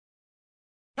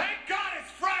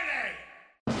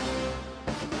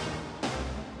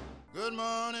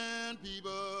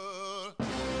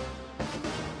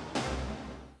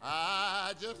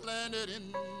just landed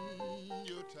in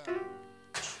your town.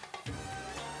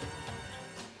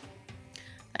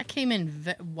 That came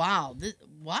in. Wow.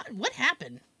 What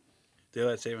happened?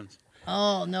 Daylight savings.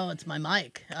 Oh no, it's my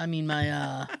mic. I mean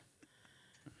my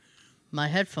my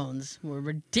headphones were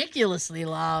ridiculously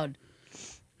loud.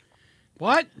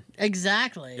 What?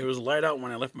 Exactly. It was light out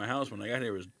when I left my house. When I got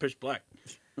here, it was pitch black.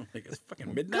 I'm like, it's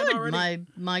fucking midnight Good. already.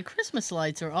 My Christmas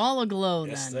lights are all aglow.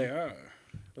 Yes, then. they are.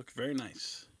 Look very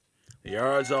nice. The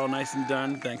yard's all nice and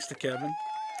done, thanks to Kevin.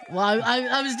 Well,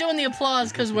 I was doing the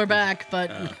applause because we're back, but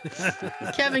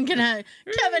Kevin Kevin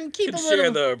keep a Share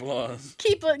little the applause.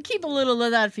 keep a little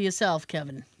of that for yourself,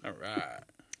 Kevin. All right.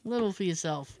 Little for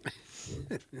yourself.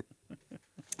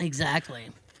 Exactly.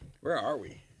 Where are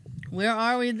we? Where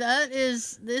are we?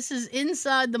 This is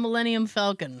inside the Millennium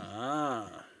Falcon. Ah.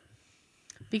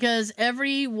 Because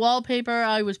every wallpaper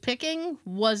I was picking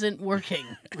wasn't working.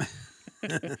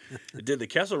 It did the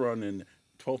Kessel Run in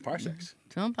 12 parsecs.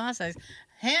 Don't pass eyes.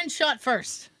 Hand shot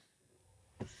first.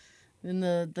 In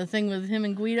the thing with him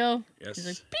and Guido. Yes. He's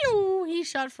like, pew! He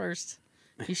shot first.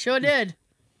 He sure did.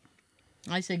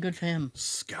 I say good for him.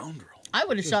 Scoundrel. I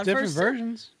would have shot Different first.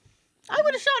 versions. I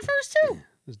would have shot first too.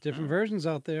 There's different versions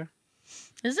out there.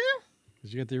 Is it?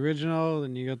 'Cause you got the original,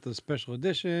 then you got the special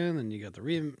edition, then you got the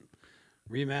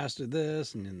remastered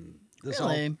this, and then this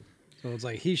Really? all. So it's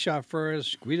like he shot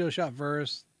first, Guido shot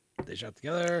first, they shot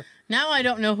together. Now I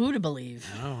don't know who to believe.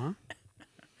 Oh, huh?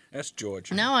 That's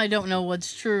George. Now I don't know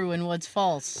what's true and what's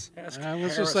false. Ask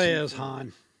Let's just say Harrison. it's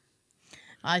Han.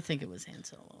 I think it was Han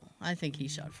Solo. I think he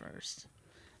shot first.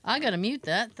 I gotta mute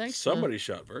that. Thanks. Somebody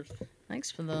shot first.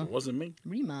 Thanks for the It wasn't me.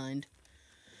 remind.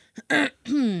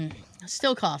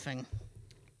 Still coughing.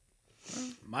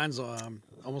 Mine's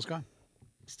almost gone.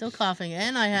 Still coughing,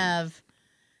 and I have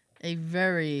a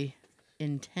very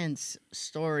intense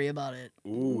story about it.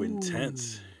 Ooh,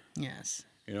 intense. Yes.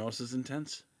 You know what else is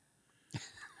intense?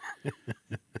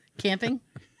 Camping?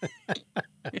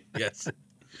 Yes.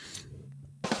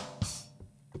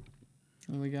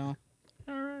 There we go.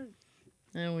 All right.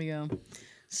 There we go.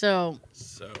 So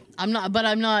So, I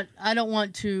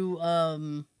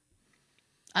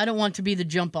don't want to be the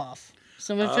jump off.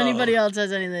 So if anybody else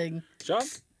has anything, Sean,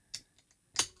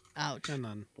 ouch. And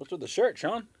then what's with the shirt,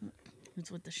 Sean?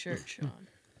 It's with the shirt, Sean.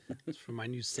 it's for my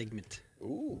new segment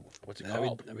Ooh, what's it that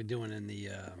called? I'll be doing in the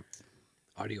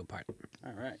audio part.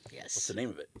 All right. Yes. What's the name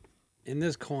of it? In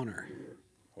this corner,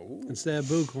 Ooh, instead of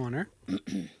Boo Corner,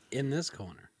 in this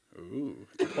corner. ooh,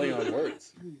 it's a play on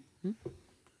words.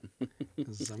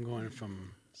 'Cause I'm going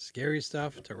from scary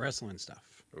stuff to wrestling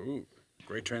stuff. Ooh,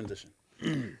 great transition.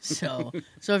 So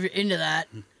if you're into that,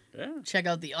 Yeah. check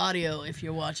out the audio if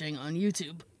you're watching on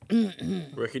YouTube.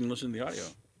 Where can you listen to the audio?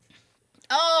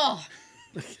 Oh,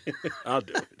 I'll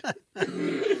do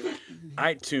it.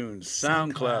 iTunes,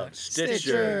 SoundCloud, Stitcher,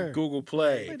 Stitcher. Google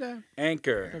Play, Hey, Dad.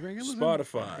 Anchor, Bring it, listen.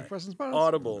 Spotify, Press and Spotify.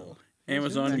 Audible,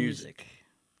 Amazon Music.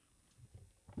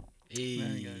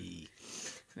 Hey.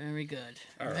 Very good.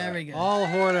 All right. Very good. All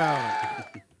hoard out.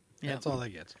 Yep. That's all that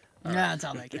gets. No, that's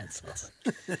all that gets.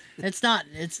 It's not.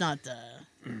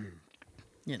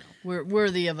 You know, we're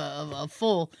worthy of a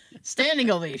full standing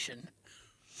ovation.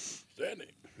 Standing.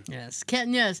 Yes,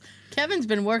 yes. Kevin's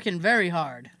been working very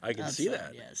hard. I can see outside,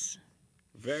 that. Yes,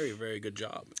 Very, very good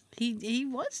job. he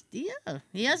was. Yeah,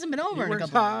 he hasn't been over He in a works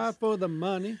couple hard months. for the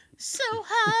money. So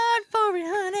hard for it,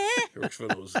 honey. He works for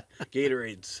those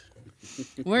Gatorades.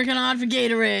 Working hard for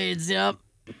Gatorades. Yep.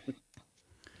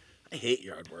 I hate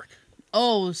yard work.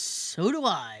 Oh, so do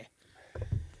I.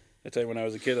 I tell you, when I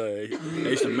was a kid, I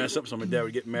used to mess up, so my dad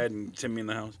would get mad and send me in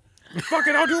the house. Fuck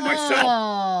it, I'll do it myself.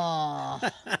 Oh,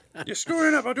 You're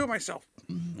screwing up. I'll do it myself.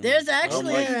 there's I'm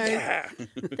actually like, yeah.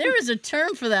 there is a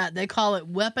term for that. They call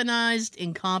it weaponized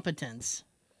incompetence.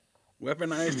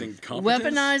 Weaponized incompetence.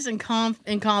 Weaponized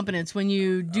incompetence when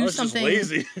you I do was just something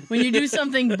lazy. when you do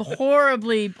something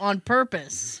horribly on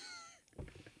purpose.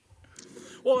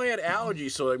 Well, I had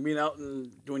allergies, so like being out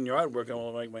and doing yard work,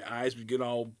 like my eyes would get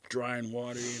all dry and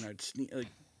watery, and I'd sneeze.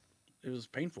 Like, it was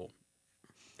painful.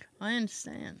 I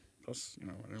understand. Plus,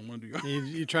 I didn't want to do yard.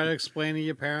 You try to explain to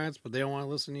your parents, but they don't want to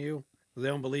listen to you. They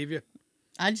don't believe you.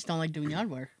 I just don't like doing yard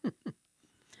work. Oh,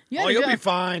 you'll be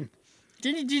fine.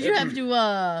 Did you have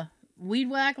to weed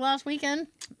whack last weekend?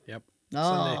 Yep. Oh,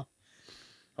 Sunday.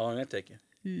 How long did that take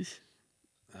you?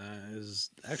 Is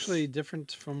actually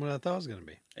different from what I thought it was going to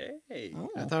be. Hey. Oh.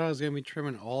 I thought I was going to be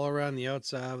trimming all around the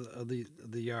outside of the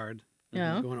yard.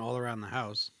 Yeah. Going all around the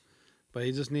house. But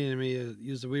he just needed me to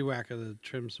use the weed whacker to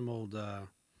trim some old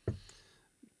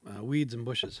weeds and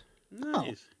bushes.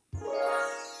 Nice.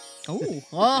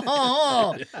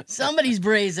 oh, somebody's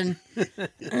brazen.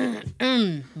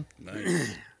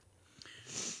 Nice.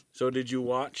 So did you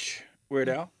watch Weird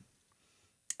Al?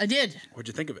 I did. What'd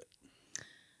you think of it?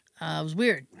 It was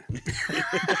weird.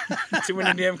 Too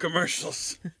many damn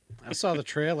commercials. I saw the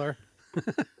trailer.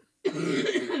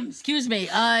 Excuse me.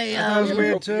 thought it was You have a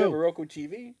weird, Roku- too. You have a Roku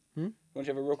TV? Hmm? Don't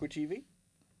you have a Roku TV?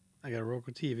 I got a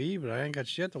Roku TV, but I ain't got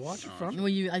shit to watch it from.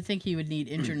 Well, I think you would need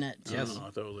internet to, Yes.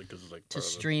 I thought it was like because it's like to part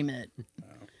of the- stream it.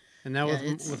 And now Yeah,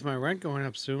 it's- with my rent going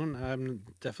up soon, I'm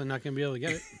definitely not going to be able to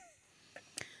get it.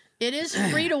 It is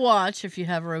free to watch if you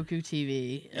have Roku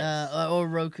TV or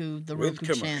Roku, the with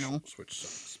Roku channel. commercials, which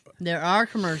sucks. But There are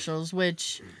commercials,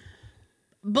 which,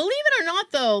 believe it or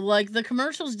not, though, like the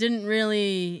commercials didn't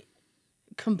really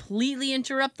completely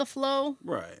interrupt the flow.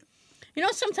 right. You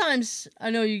know, sometimes I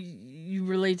know you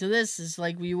relate to this. Is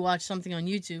like when you watch something on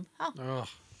YouTube, Oh,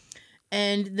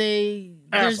 and there's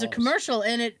a Assholes. commercial,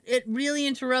 and it really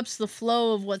interrupts the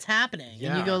flow of what's happening, and you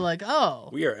Yeah. go like, oh,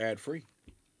 We are ad free.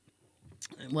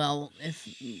 well, if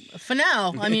for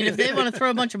now, I mean, if they want to throw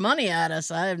a bunch of money at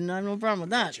us, I have no problem with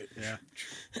that.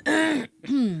 yeah.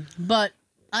 But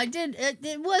I did.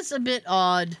 It was a bit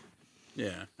odd.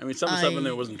 Yeah. I mean, some of the stuff in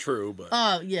there wasn't true, but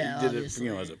Oh yeah, he did obviously.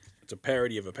 it. It's a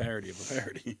parody of a parody of a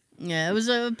parody. Yeah, it was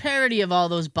a parody of all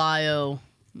those bio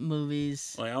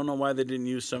movies. Like I don't know why they didn't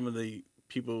use some of the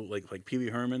people like Pee Wee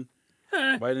Herman.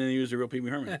 Why didn't they use the real Pee Wee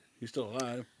Herman? He's still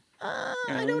alive. I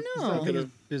don't He's know. not He gonna- was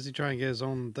busy trying to get his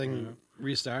own thing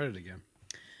restarted again.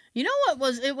 You know what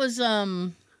was it was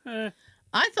I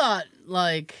thought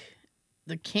like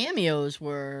the cameos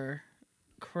were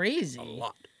crazy. A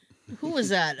lot. Who was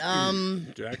that?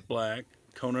 Jack Black,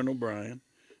 Conan O'Brien,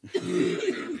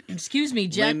 Excuse me,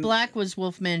 Jack Lin- Black was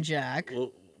Wolfman Jack.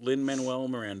 Lin-Manuel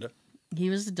Miranda. He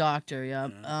was the doctor, yeah.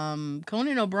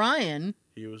 Conan O'Brien,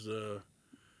 He was the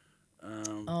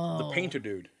Oh. painter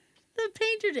dude, the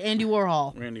painter Andy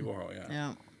Warhol. Randy Warhol. Yeah.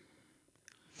 Yeah.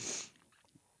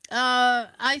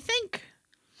 I think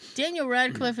Daniel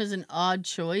Radcliffe is an odd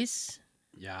choice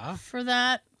Yeah. for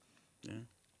that. Yeah.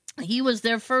 He was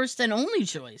their first and only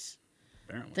choice.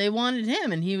 Apparently. They wanted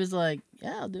him, and he was like,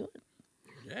 "Yeah, I'll do it.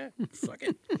 Yeah. Fuck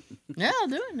it. Yeah, I'll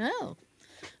do it. No."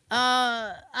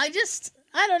 I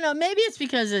don't know. Maybe it's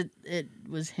because it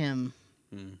was him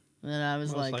that I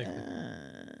was Most like, likely.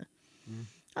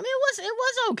 I mean, it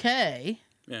was okay.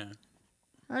 Yeah.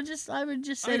 I would just I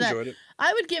say that enjoyed it.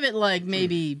 I would give it like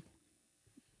maybe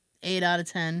 8 out of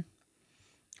 10.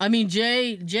 I mean,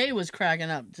 Jay was cracking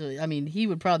up. I mean, he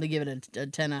would probably give it a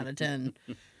 10 out of 10.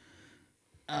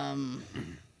 I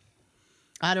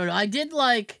don't know. I did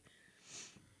like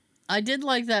that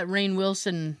Rainn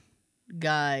Wilson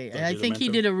guy. Dr. I think he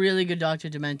Demento? did a really good Dr.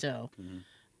 Demento.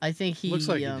 I think he Looks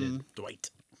like he did. Dwight.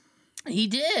 He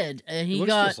did. And He he looks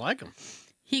got just like him.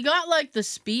 he got like the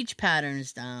speech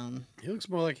patterns down. He looks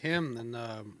more like him than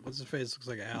what's his face looks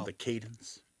like Al. The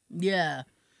cadence. Yeah.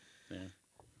 Yeah.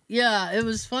 Yeah, it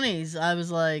was funny. I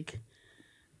was like,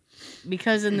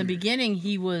 because in the beginning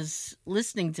he was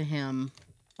listening to him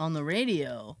on the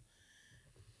radio,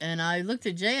 and I looked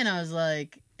at Jay and I was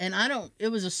like,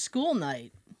 it was a school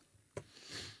night.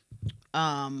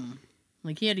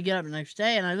 Like he had to get up the next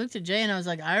day, and I looked at Jay and I was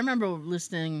like, I remember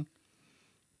listening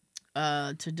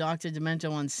to Dr.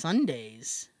 Demento on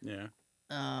Sundays. Yeah.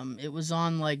 It was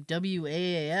on like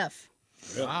WAAF.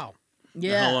 Really? Wow.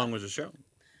 Yeah. How long was the show?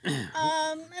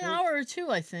 An hour or two,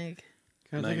 I think.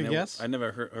 Can I take a guess? I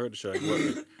never heard the show. What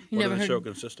You did never the heard? show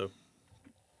consist of?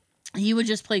 He would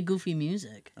just play goofy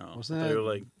music. Oh, Wasn't I thought that- you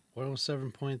were like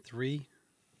 107.3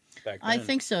 back then. I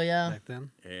think so, yeah. back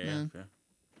then. Yeah. Yeah.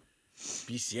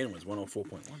 BCN was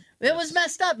 104.1. It was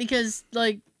messed up because,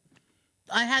 like,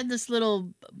 I had this little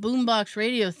boombox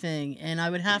radio thing, and I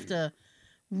would have to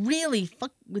really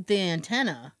fuck with the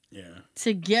antenna Yeah.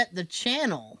 to get the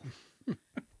channel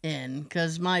in,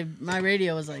 because my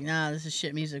radio was like, nah, this is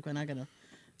shit music. We're not gonna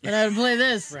play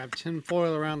this. Wrap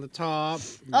tinfoil around the top.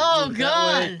 Oh, move that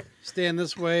way, God. stand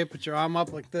this way. Put your arm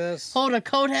up like this. Hold a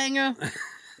coat hanger,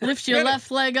 lift your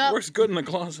left leg up. Works good in the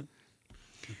closet.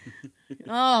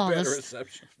 Oh, Better the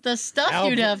reception. stuff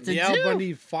you'd have to the do. Al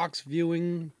Bundy Fox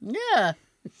viewing. Yeah.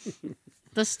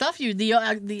 The stuff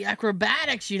the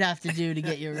acrobatics you'd have to do to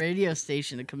get your radio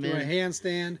station to come Do a in.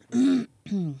 handstand.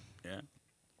 Yeah.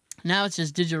 Now it's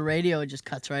just digital radio. It just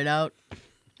cuts right out.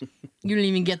 You don't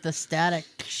even get the static.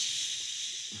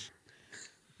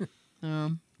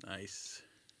 Nice.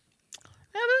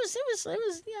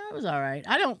 It was all right.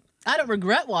 I don't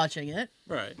regret watching it.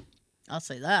 Right. I'll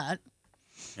say that.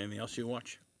 Anything else you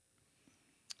watch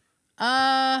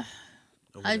Uh,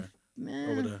 over I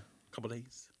over the couple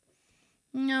days?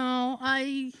 no,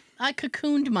 I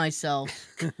cocooned myself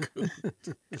in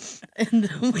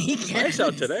the weekend. Nice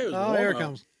out today. It was Oh, warm here it out.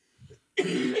 comes.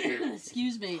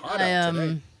 Excuse me. Hot out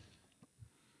today.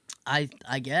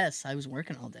 I guess I was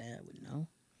working all day. I wouldn't know.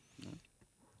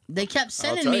 They kept I'll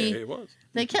sending tell me. you, it was.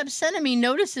 They kept sending me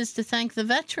notices to thank the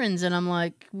veterans, and I'm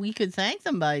like, we could thank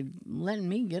them by letting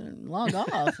me log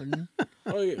off. And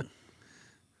Oh, yeah.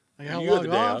 I gotta You had log the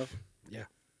day off. off. Yeah.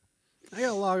 I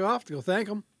gotta log off to go thank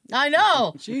them. I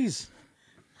know. Jeez.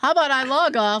 How about I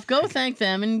log off, go thank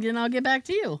them, and then I'll get back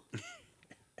to you.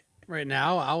 Right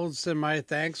now, I will send my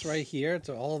thanks right here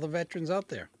to all the veterans out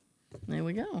there. There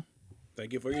we go.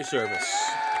 Thank you for your service.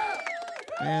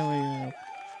 There we go.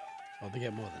 Well, they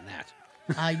get more than that.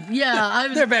 I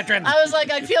was. They're veterans. I was like,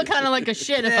 I feel kind of like a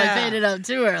shit if I Yeah. faded out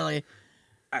too early.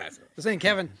 This ain't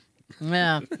Kevin.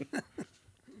 Yeah.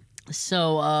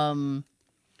 So,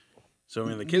 So, I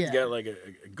mean, the kids Yeah. got like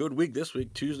a good week this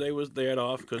week. Tuesday they had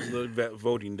off because of the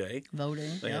voting day.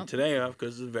 voting. They Yep. had today off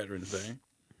because of Veterans Day.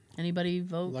 Anybody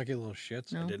vote? Lucky little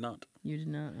shits. No, I did not. you did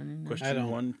not. I didn't know. Question I don't.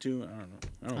 1, 2, I don't know.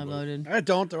 I don't I vote. voted. I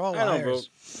don't. They're all I don't liars.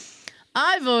 vote.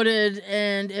 I voted,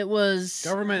 and it was.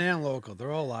 Government and local.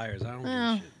 They're all liars. I don't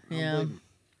Well, give a shit. I don't yeah. believe 'em.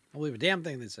 I don't believe a damn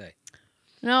thing they say.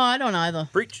 No, I don't either.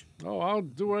 Preach. Oh, I'll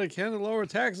do what I can to lower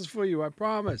taxes for you. I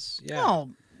promise. Yeah. Oh,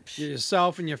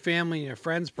 Yourself and your family and your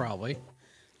friends probably.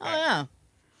 yeah.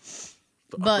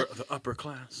 The, But- the upper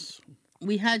class.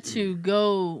 We had to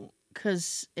go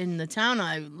because in the town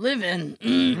I live in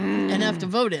and have to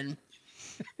vote in,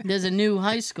 there's a new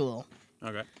high school.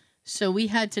 Okay. So we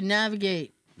had to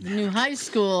navigate the new high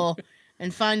school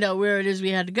and find out where it is we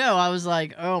had to go. I was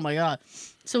like, oh my God.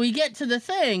 So we get to the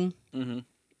thing, Mm-hmm.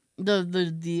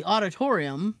 the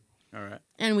auditorium, All right.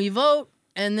 and we vote,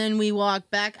 and then we walk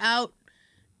back out.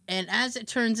 And as it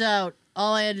turns out,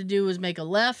 all I had to do was make a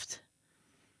left.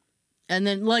 And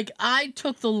then, like, I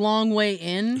took the long way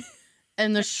in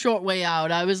and the short way out.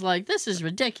 I was like, this is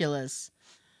ridiculous.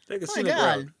 Take the Oh my scenic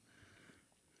God. route.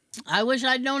 I wish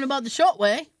I'd known about the short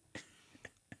way.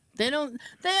 They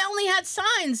only had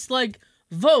signs like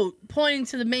vote pointing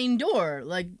to the main door.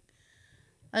 Like,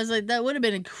 I was like, that would have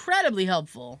been incredibly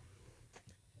helpful.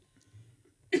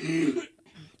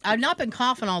 I've not been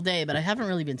coughing all day, but I haven't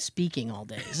really been speaking all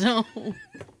day. So,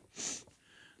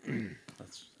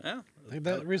 Yeah. I think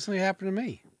that recently happened to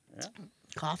me.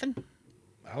 coughing?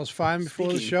 I was fine before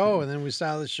the Speaking- show, and then we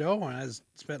started the show, and I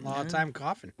spent a lot of time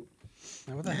coughing.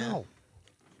 Like, what the hell?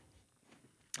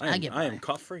 I get I am by.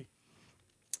 cough free.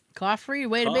 Cough free?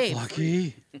 Way to Cough be.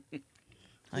 Lucky.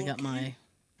 I got my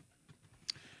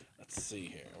Let's see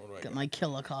here. What do I got got? my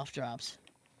killer cough drops.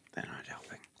 They're not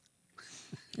helping.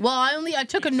 Well, I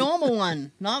took a normal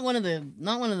one, not one of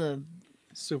the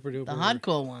Super duper.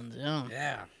 hardcore ones. Yeah.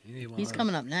 Yeah. You need one He's of those.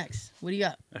 coming up next. What do you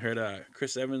got? I heard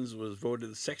Chris Evans was voted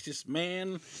the sexiest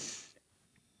man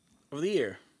of the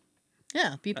year.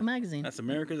 Yeah, People Magazine. That's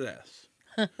America's ass.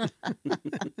 I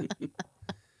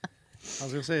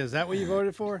was gonna say, is that what you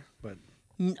voted for? But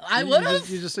I you would just- have.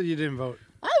 You just said you didn't vote.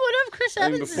 I would have. Chris I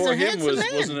mean, Evans is before a him handsome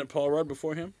man. wasn't it Paul Rudd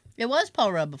before him? It was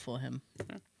Paul Rudd before him.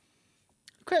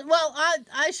 Chris, well,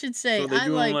 I should say So they're I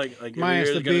doing like. like Minus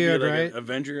every year, the they're beard, gonna be like right? an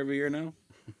Avenger every year now.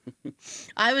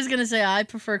 I was gonna say I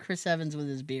prefer Chris Evans with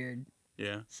his beard.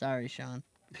 Yeah. Sorry, Sean.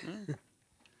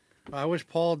 I wish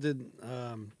Paul did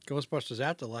Ghostbusters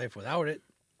Afterlife without it.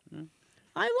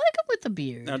 I like him with the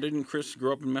beard. Now, didn't Chris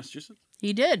grow up in Massachusetts?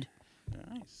 He did.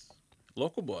 Nice.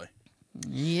 Local boy.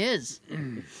 He is.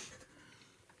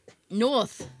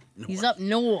 North. He's up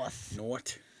north,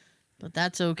 What? but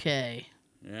that's okay.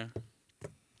 Yeah.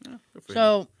 Yeah, good for him.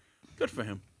 So Good for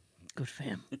him. good for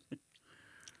him.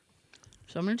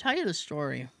 So I'm gonna tell you the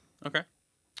story. Okay.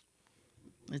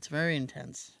 It's very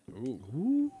intense.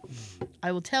 Ooh.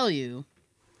 I will tell you.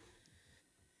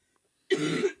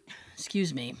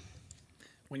 Excuse me.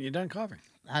 When you're done coughing.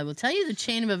 I will tell you the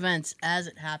chain of events as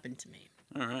it happened to me.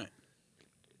 All right.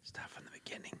 Start from the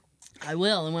beginning. I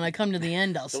will, and when I come to the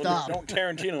end, I'll stop. Don't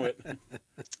Tarantino it.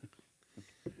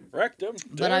 Wrecked him.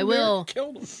 But I will-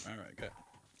 Killed him. All right. Okay.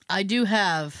 I do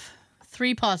have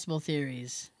 3 possible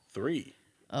theories 3.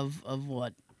 of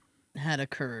what had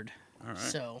occurred. All right.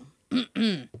 So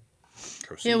Proceed.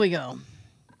 here we go.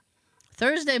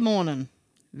 Thursday morning,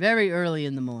 very early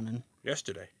in the morning.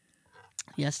 Yesterday.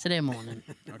 Yesterday morning.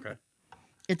 Okay.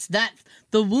 It's that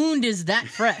the wound is that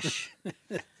fresh.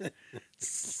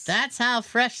 That's how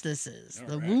fresh this is.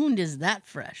 The Alright. wound is that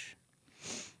fresh.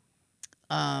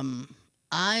 I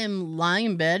am lying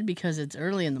in bed because it's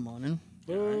early in the morning.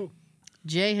 Boo.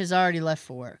 Jay has already left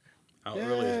for work. How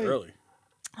early is Yay. early?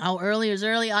 How early is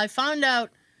early? I found out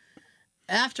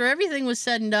after everything was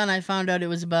said and done. I found out it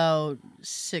was about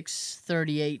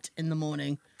 6:38 in the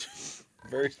morning.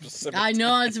 Very specific. I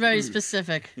know it's very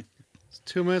specific. It's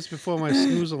 2 minutes before my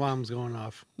snooze alarm's going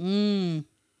off.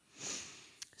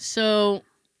 So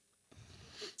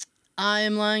I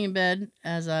am lying in bed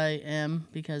as I am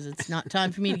because it's not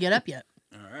time for me to get up yet.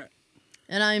 All right.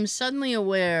 And I am suddenly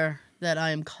aware that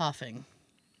I am coughing.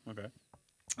 Okay.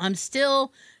 I'm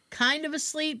still kind of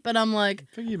asleep, but I'm like,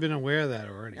 I think you've been aware of that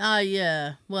already.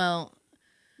 yeah. Well,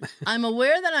 I'm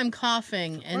aware that I'm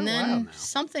coughing, and quite a while then now.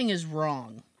 something is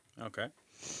wrong. Okay.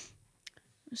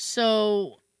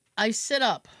 So I sit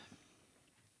up.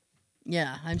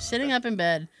 Yeah, I'm sitting up in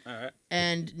bed, All right.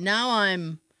 and now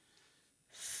I'm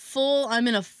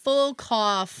in a full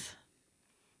cough,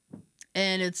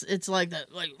 and it's like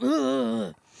that, like,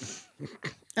 ugh.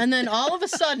 And then all of a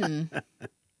sudden,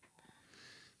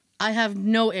 I have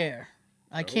no air.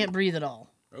 I can't breathe at all.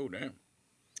 Oh damn.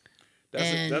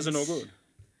 That's no good.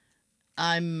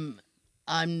 I'm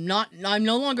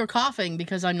no longer coughing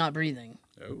because I'm not breathing.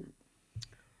 Oh.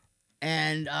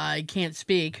 And I can't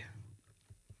speak.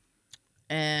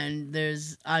 And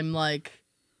I'm like,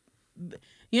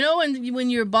 you know, when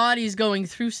your body's going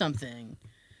through something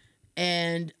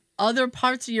and other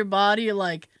parts of your body are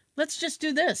like, let's just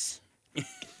do this.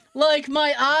 Like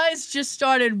my eyes just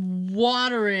started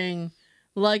watering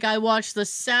like I watched the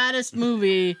saddest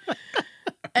movie.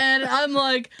 And I'm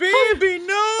like, Baby,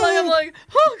 no! like, I'm like,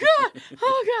 oh God,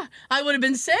 oh God. I would have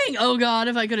been saying, oh God,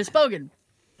 if I could have spoken.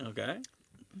 Okay.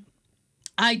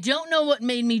 I don't know what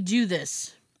made me do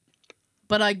this,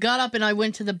 but I got up and I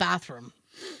went to the bathroom.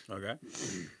 Okay.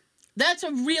 That's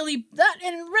in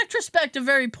retrospect, a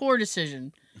very poor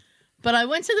decision. But I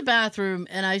went to the bathroom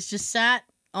and I just sat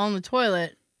on the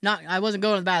toilet. I wasn't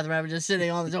going to the bathroom. I was just sitting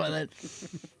on the toilet.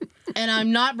 And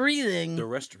I'm not breathing. The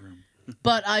restroom.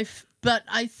 But I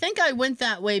think I went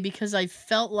that way because I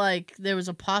felt like there was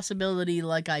a possibility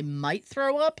like I might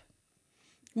throw up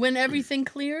when everything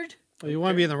cleared. Well, you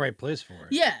want to be in the right place for it.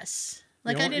 Yes.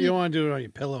 Like you I don't, didn't. You don't want to do it on your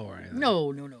pillow or anything.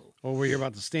 No. Or where you're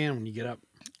about to stand when you get up.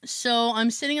 So I'm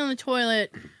sitting on the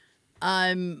toilet.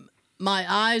 My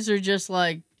eyes are just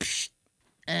like, psh,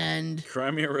 and Cry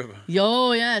me a river.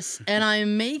 yo, yes, and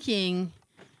I'm making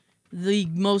the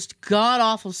most god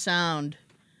awful sound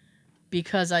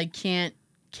because I can't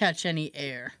catch any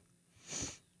air.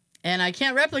 And I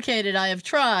can't replicate it. I have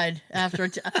tried I've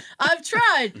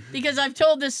tried because I've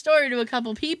told this story to a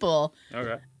couple people.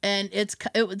 Okay. And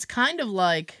it was kind of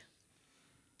like,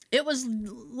 it was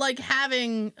like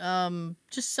having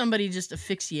just somebody just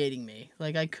asphyxiating me.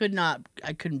 Like I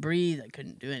couldn't breathe. I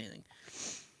couldn't do anything.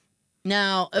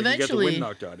 Now, Like eventually, you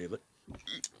got the wind knocked out of you.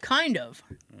 kind of.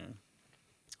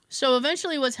 So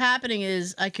eventually what's happening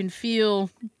is I can feel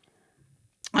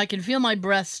my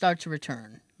breath start to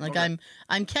return. Like Okay.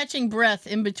 I'm catching breath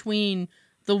in between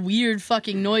the weird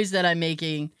fucking noise that I'm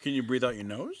making. Can you breathe out your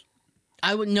nose?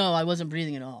 I wasn't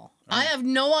breathing at all. I have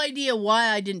no idea why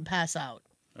I didn't pass out.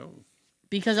 Oh.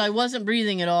 Because I wasn't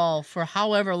breathing at all for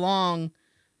however long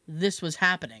this was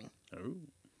happening. Oh.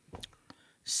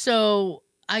 So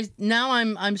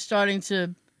I'm starting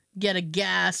to get a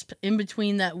gasp in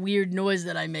between that weird noise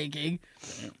that I'm making.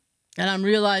 Damn. And I'm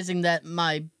realizing that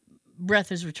my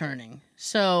breath is returning.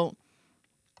 So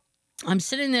I'm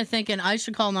sitting there thinking I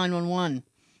should call 911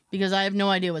 because I have no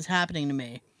idea what's happening to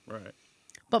me. Right.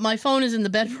 But my phone is in the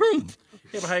bedroom.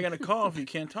 Yeah, but how you gonna call if you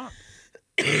can't talk?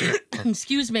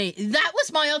 Excuse me. That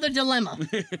was my other dilemma.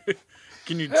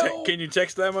 Can you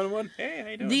text 911? Hey, how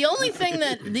you doing? The only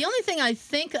thing I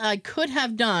think I could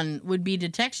have done would be to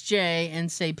text Jay and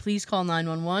say, please call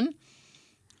 911.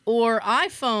 Or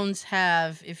iPhones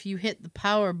have, if you hit the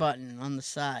power button on the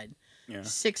side, Yeah.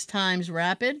 6 times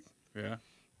rapid, Yeah.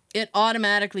 it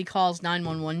automatically calls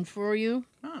 911 for you.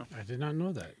 Oh. I did not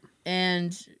know that.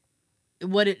 And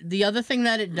the other thing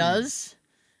that it does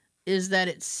is that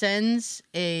it sends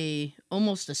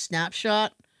almost a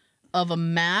snapshot of a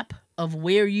map of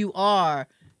where you are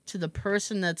to the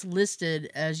person that's listed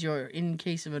as your in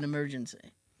case of an emergency.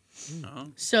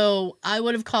 Oh. So I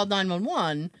would have called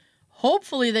 911.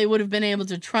 Hopefully they would have been able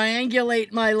to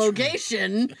triangulate my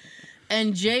location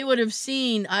and Jay would have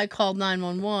seen I called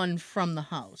 911 from the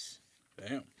house.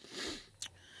 Damn.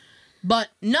 But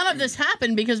none of this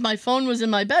happened because my phone was in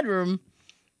my bedroom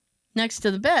next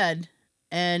to the bed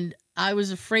and I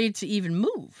was afraid to even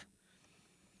move.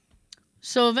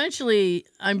 So eventually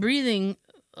I'm breathing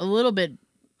a little bit,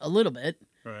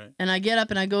 Right. and I get up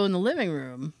and I go in the living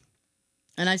room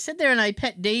and I sit there and I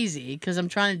pet Daisy because I'm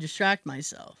trying to distract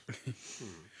myself.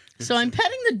 So I'm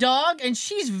petting the dog and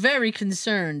she's very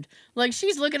concerned. Like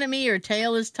she's looking at me, her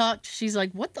tail is tucked. She's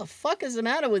like, what the fuck is the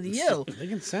matter with you? They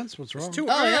can sense what's wrong. too-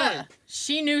 Oh, early. yeah.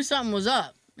 She knew something was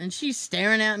up. And she's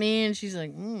staring at me and she's like,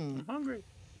 I'm hungry.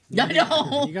 I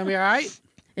know. You gonna be all right?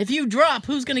 If you drop,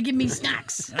 who's gonna give me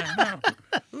snacks?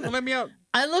 Let me out.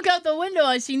 I look out the window.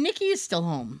 I see Nikki is still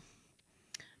home,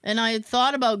 and I had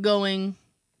thought about going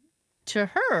to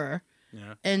her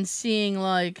Yeah. and seeing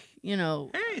like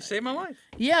Hey, save my life.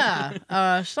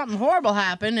 yeah, something horrible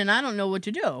happened, and I don't know what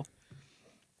to do.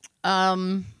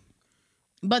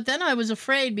 But then I was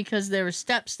afraid because there were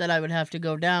steps that I would have to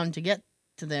go down to get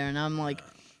to there, and I'm like,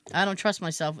 I don't trust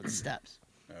myself with the steps.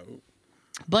 Oh.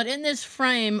 But in this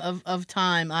frame of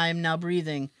time, I am now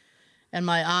breathing, and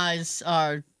my eyes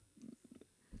are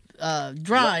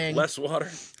drying, Less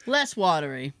water. less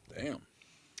watery. Damn.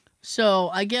 So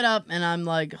I get up, and I'm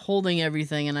like holding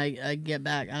everything, and I get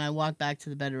back, and I walk back to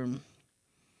the bedroom.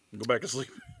 Go back to sleep.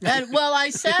 And, well,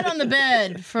 I sat on the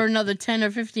bed for another 10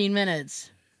 or 15 minutes.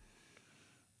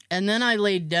 And then I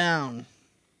laid down.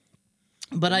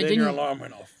 But I Then didn't. your alarm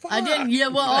went off. I didn't. Yeah,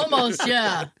 well, almost,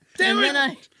 yeah. Damn and it.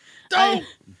 then Don't.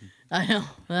 I know.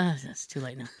 That's too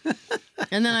late now.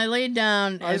 And then I laid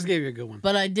down. I just gave you a good one.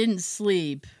 But I didn't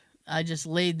sleep. I just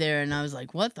laid there, and I was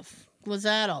like, what the was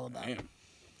that all about? Damn.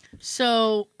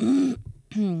 So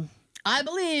I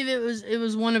believe it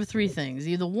was one of three things.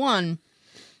 Either one,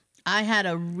 I had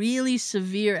a really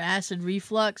severe acid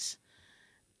reflux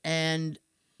and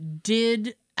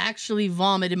did actually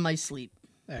vomit in my sleep.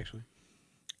 Actually,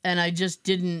 And I just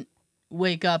didn't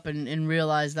wake up and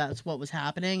realize that's what was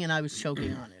happening, and I was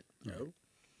choking on it. No.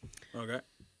 Okay.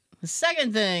 The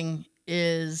second thing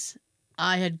is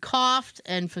I had coughed,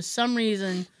 and for some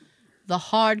reason, the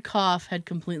hard cough had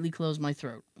completely closed my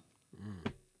throat.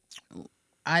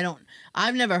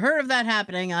 I've never heard of that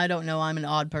happening. I don't know. I'm an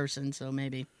odd person, so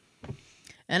maybe.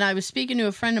 And I was speaking to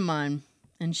a friend of mine,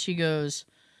 and she goes,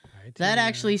 that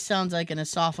actually sounds like an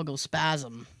esophageal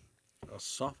spasm.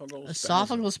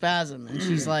 Esophageal Spasm. And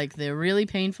she's like, they're really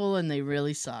painful and they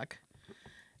really suck.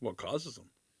 What causes them?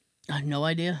 I have no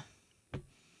idea.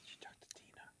 She talked to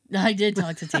Tina. I did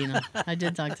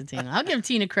talk to Tina. I'll give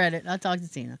Tina credit. I'll talk to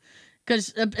Tina.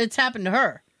 Because it's happened to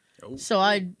her. Oh. So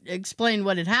I explained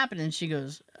what had happened, and she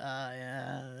goes,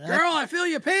 yeah. Girl, I feel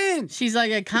your pain. She's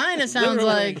like, it kind of sounds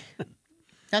Literally. like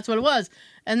that's what it was.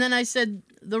 And then I said,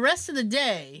 the rest of the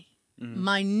day,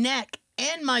 my neck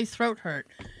and my throat hurt.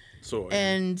 So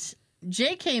And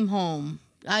Jay came home.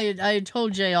 I had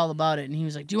told Jay all about it, and he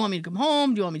was like, do you want me to come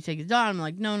home? Do you want me to take the dog? I'm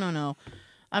like, no.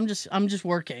 I'm just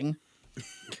working.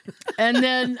 And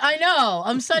then I know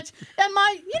I'm such, and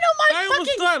my I almost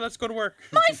fucking died. Let's go to work.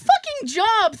 my fucking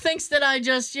job thinks that I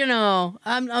just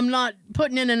I'm not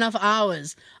putting in enough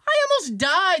hours. I almost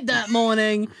died that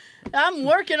morning. I'm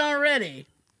working already.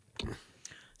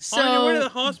 So On your way to the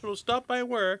hospital, stop by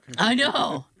work. I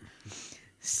know.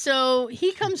 So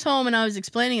he comes home, and I was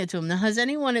explaining it to him. Now, has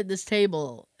anyone at this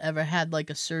table ever had like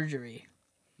a surgery?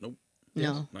 Nope.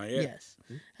 No. Not yet. Yes.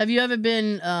 Have you ever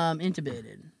been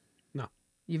intubated? No.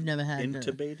 You've never had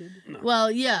Intubated? Well,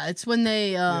 yeah, it's when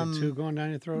they Tube going down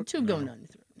your throat. tube going down your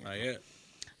throat. Not yet.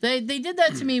 They did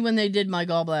that to me when they did my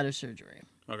gallbladder surgery,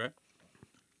 Okay.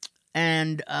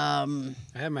 and I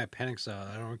had my appendix out.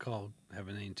 I don't recall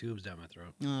having any tubes down my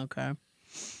throat. okay,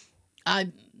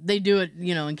 they do it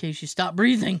in case you stop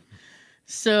breathing.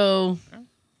 So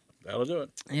That'll do it.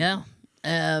 yeah,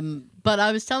 but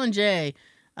I was telling Jay,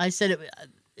 I said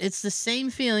it's the same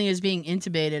feeling as being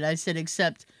intubated. I said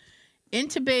except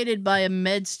intubated by a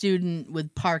med student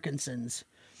with Parkinson's.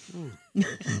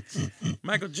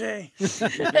 Michael J.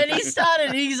 And he's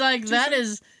like,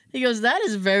 he goes, that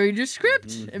is very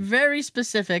descriptive, very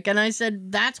specific. And I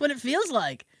said, that's what it feels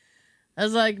like. I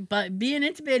was like, but being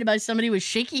intubated by somebody with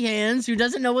shaky hands who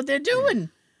doesn't know what they're doing.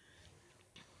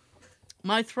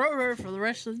 My throat hurt for the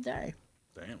rest of the day.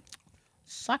 Damn.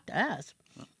 Sucked ass.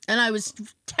 And I was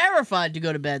terrified to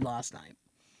go to bed last night.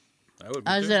 That would be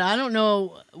I too. said, I don't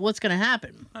know what's going to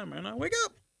happen. I might not wake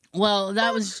up. Well,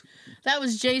 that was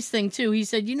Jay's thing too. He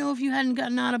said, if you hadn't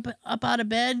gotten up out of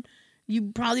bed,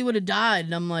 you probably would have died.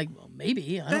 And I'm like, well,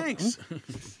 maybe. I don't Thanks.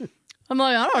 know. I'm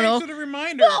like, I don't know. Thanks for the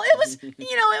reminder. Well,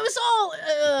 it was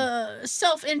all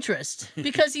self-interest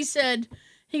because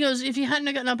he goes, if you hadn't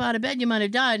gotten up out of bed, you might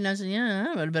have died. And I said, yeah,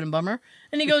 that would have been a bummer.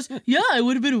 And he goes, yeah, I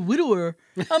would have been a widower.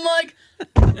 I'm like,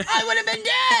 I would have been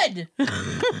dead.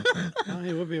 Oh,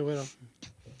 he would be a widow.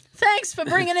 Thanks for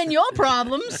bringing in your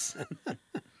problems.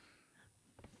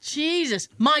 Jesus,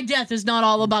 my death is not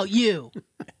all about you.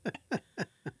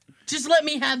 Just let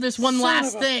me have this one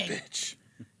last thing. Bitch.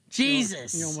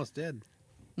 Jesus. You almost did.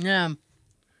 Yeah. What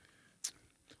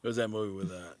was that movie with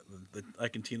the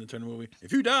Ike and Tina Turner movie?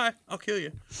 If you die, I'll kill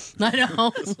you. I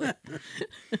know.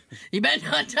 You better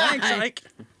not die. Thanks, Ike.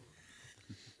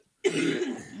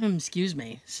 Excuse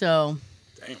me. So,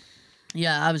 Damn.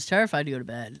 yeah, I was terrified to go to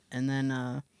bed. And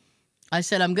then I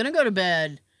said, I'm going to go to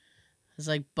bed. I was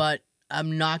like, but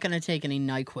I'm not going to take any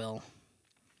NyQuil.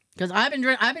 Because I've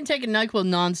been taking NyQuil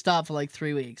nonstop for like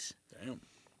 3 weeks. Damn.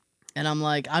 And I'm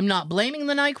like, I'm not blaming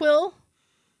the NyQuil.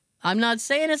 I'm not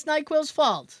saying it's NyQuil's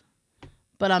fault.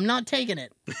 But I'm not taking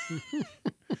it.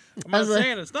 I'm not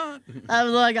saying it's not. I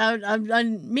was like,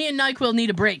 me and NyQuil need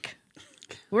a break.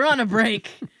 We're on a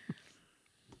break.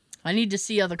 I need to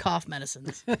see other cough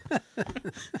medicines.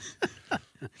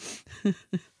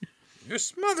 You're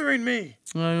smothering me.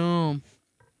 I know.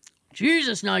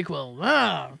 Jesus, NyQuil.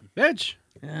 Ah. Bitch.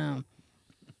 Yeah.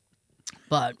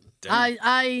 But Damn.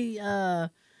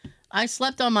 I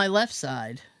slept on my left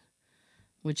side,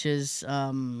 which is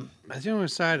That's the only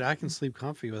side I can sleep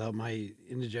comfy without my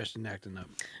indigestion acting up.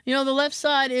 the left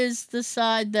side is the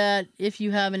side that if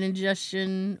you have an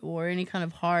indigestion or any kind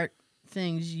of heart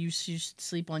things, you should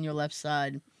sleep on your left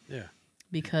side. Yeah.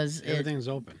 Because Everything's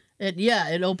open.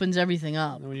 it opens everything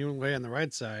up. And when you lay on the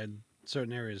right side,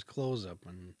 certain areas close up.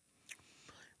 And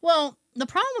Well, the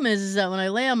problem is that when I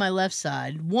lay on my left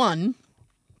side, one,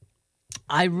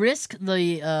 I risk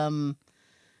the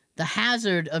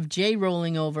hazard of Jay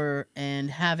rolling over and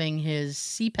having his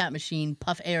CPAP machine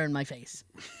puff air in my face,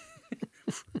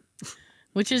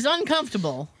 which is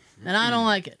uncomfortable, and I don't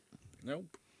like it. Nope.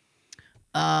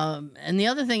 And the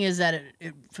other thing is that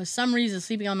it for some reason,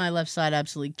 sleeping on my left side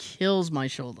absolutely kills my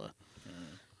shoulder.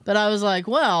 But I was like,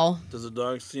 well, Does the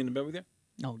dog stay in the bed with you?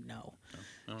 oh no.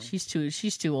 Oh. She's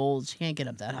too old. She can't get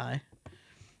up that high.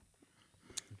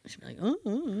 She'd be like,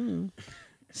 oh.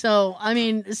 So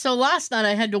last night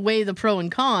I had to weigh the pro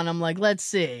and con. I'm like, let's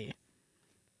see.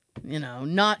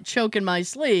 Not choking my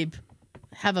sleep.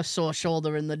 Have a sore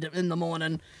shoulder in the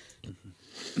morning.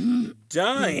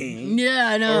 Dying Yeah,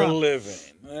 I or know. living?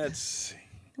 Let's see.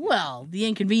 Well, the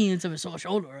inconvenience of a sore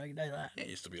shoulder, I can tell you that. Yeah,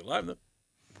 you still be alive though.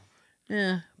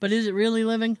 Yeah, but is it really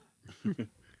living?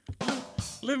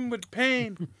 Living with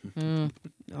pain.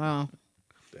 Wow.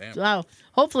 Damn. So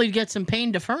hopefully to get some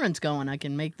pain deferments going, I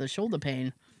can make the shoulder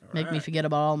pain make me right. forget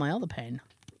about all my other pain.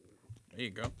 There you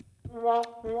go.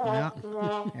 Yeah.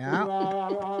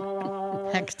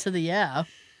 Yeah. Heck to the yeah.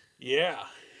 Yeah.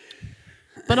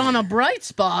 But on a bright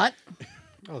spot,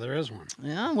 oh, there is one.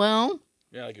 yeah, well,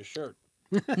 Yeah, like your shirt.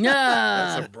 yeah.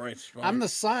 That's a bright spot. I'm the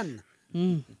sun.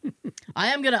 I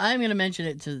am gonna mention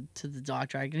it to the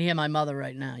doctor. I can hear my mother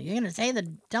right now. You're gonna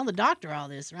tell the doctor all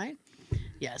this, right?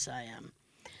 Yes, I am.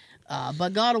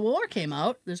 But God of War came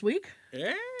out this week.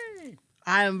 Hey.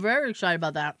 I am very excited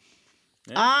about that.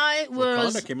 Yeah. I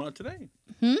was. Wakanda came out today.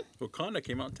 Hmm? Wakanda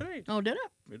came out today. Oh, did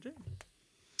it? It did.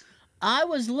 I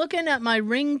was looking at my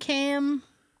Ring Cam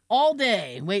all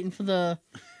day, waiting for that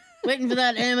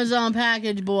Amazon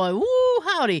package, boy. Woo,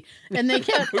 howdy! And they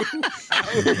kept, woo,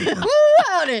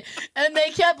 howdy! And they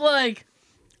kept like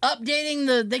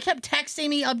updating they kept texting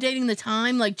me, updating the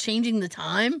time, like changing the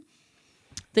time.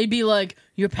 They'd be like,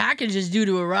 "Your package is due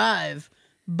to arrive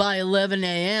by 11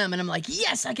 a.m." And I'm like,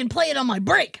 "Yes, I can play it on my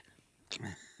break."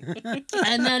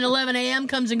 And then 11 a.m.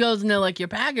 comes and goes, and they're like, "Your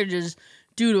package is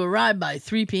due to arrive by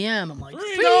 3 p.m." I'm like,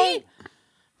 3?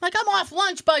 Like, I'm off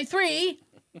lunch by 3.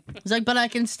 It's like, but I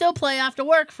can still play after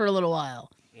work for a little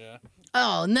while. Yeah.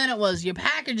 Oh, and then it was, your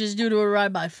package is due to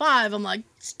arrive by 5. I'm like,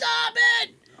 stop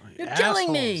it! You're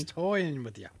killing me. Assholes toying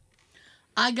with you.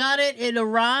 I got it. It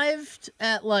arrived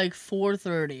at like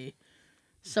 4:30,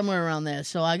 somewhere around there.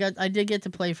 So I did get to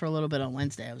play for a little bit on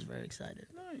Wednesday. I was very excited.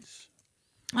 Nice.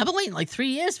 I've been waiting like 3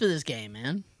 years for this game,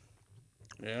 man.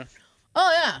 Yeah.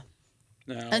 Oh yeah.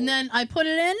 Now, And then I put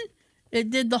it in. It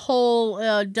did the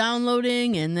whole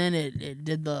downloading, and then it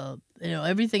did the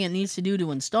everything it needs to do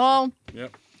to install.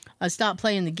 Yep. I stopped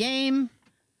playing the game.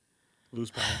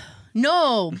 Lose power.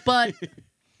 No, but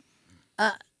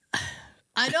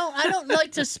I don't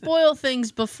like to spoil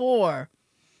things before,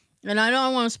 and I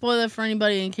don't want to spoil it for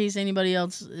anybody in case anybody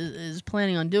else is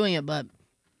planning on doing it. But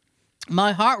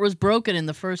my heart was broken in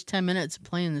the first 10 minutes of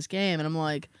playing this game, and I'm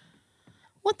like,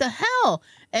 what the hell?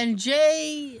 And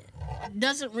Jay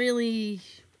doesn't really,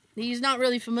 he's not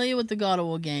really familiar with the God of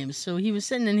War games, so he was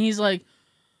sitting and he's like,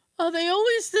 are they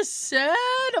always this sad?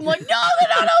 I'm like, no, they're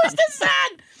not always this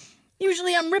sad.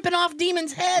 Usually I'm ripping off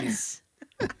demons' heads.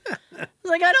 I was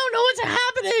like, I don't know what's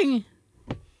happening.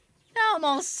 Now I'm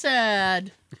all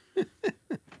sad.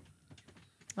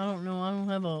 I don't know. I don't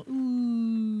have a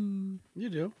ooh. You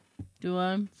do. Do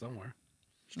I? Somewhere.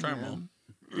 Let's try them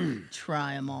all.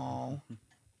 Try them all.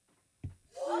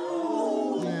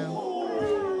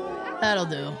 Yeah. That'll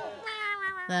do.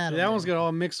 That'll That do. one's got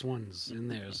all mixed ones in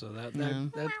there, so that Yeah.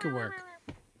 that could work.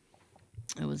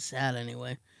 It was sad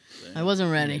anyway. I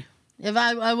wasn't ready.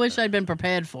 I wish I'd been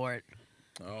prepared for it.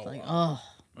 Oh. Like, Wow. oh.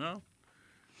 Well,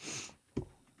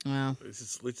 Well, At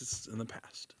least it's in the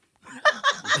past.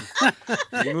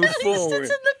 You move forward.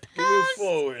 it's in the You move past.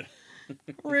 forward.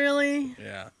 Really?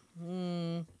 Yeah.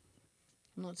 I'm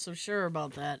not so sure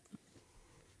about that,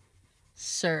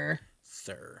 sir.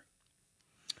 Sir.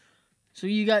 So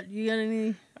you got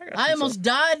any? got I some almost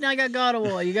died and I got God of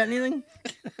War. You got anything?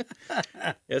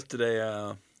 Yesterday,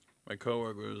 my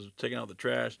coworker was taking out the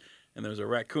trash, and there was a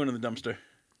raccoon in the dumpster.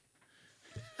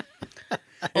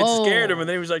 It scared him, and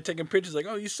then he was like taking pictures, like,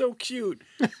 "Oh, you're so cute."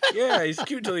 Yeah, he's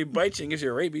cute until he bites you and gives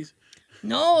you rabies.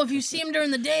 No, if you see them during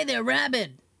the day, they're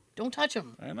rabid. Don't touch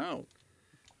them. I know.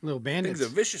 Little bandits.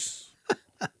 Things are vicious.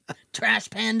 Trash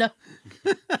panda.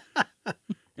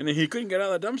 And then he couldn't get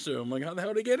out of the dumpster. I'm like, how the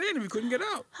hell did he get in if he couldn't get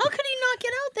out? How could he not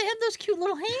get out? They have those cute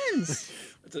little hands.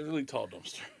 It's a really tall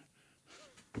dumpster.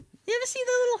 You ever see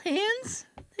the little hands?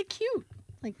 They're cute.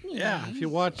 Like Yeah, if you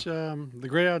watch The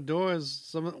Great Outdoors,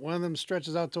 one of them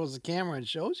stretches out towards the camera and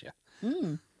shows you.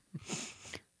 Mm.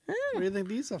 What do you think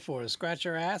these are for? To scratch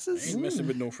your I asses? ain't messing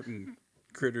with no freaking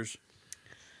critters.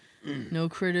 No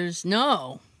critters.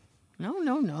 No.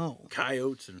 No.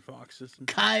 Coyotes and foxes. And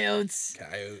Coyotes.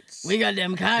 coyotes. We got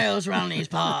them coyotes around these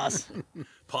paws.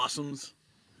 Possums.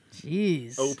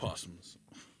 Jeez. Possums.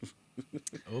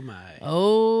 Oh my.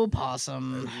 Oh,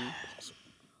 possum.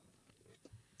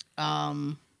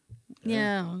 Possum.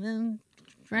 Yeah. Then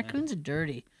raccoons are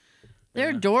dirty.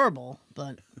 They're Yeah. adorable,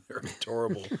 but They're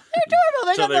adorable. they're adorable.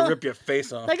 They So got they the- rip your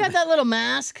face off. They got that little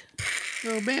mask.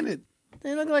 Little bandit.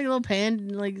 They look like little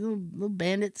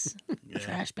bandits, Yeah.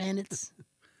 trash bandits.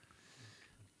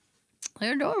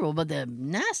 They're adorable, but they're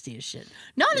nasty as shit.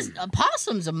 Not as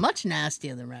possums are much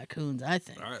nastier than raccoons, I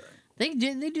think. All right. They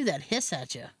do that hiss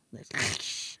at you.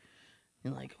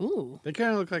 You're like, ooh. They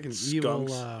kind of look like an evil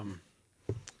Skunks.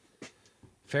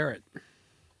 ferret.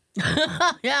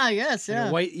 Yeah, I guess, Like yeah.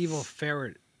 a white evil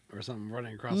ferret or something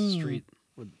running across the street.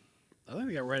 I think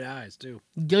they got red eyes too.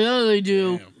 Yeah, they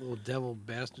do. Damn. Little devil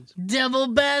bastards. Devil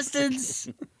bastards.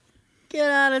 Get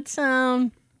out of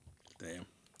town. Damn.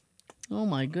 Oh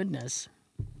my goodness.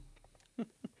 What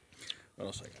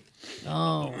else I got?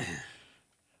 Oh.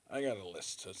 I got a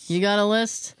list. You got a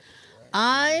list?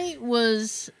 I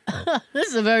was this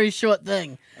is a very short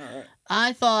thing. All right.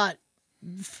 I thought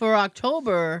for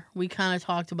October we kind of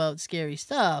talked about scary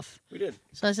stuff. We did.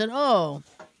 So I said, "Oh,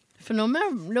 for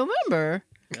November."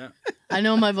 Yeah. I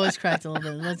know my voice cracked a little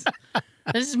bit. Let's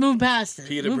just move past it.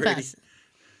 Peter move Brady. past it.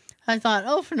 I thought,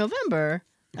 "Oh, for November."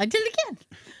 I did it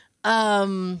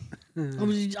again.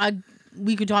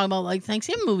 We could talk about like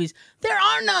Thanksgiving movies. There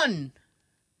are none.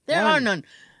 There One. are none.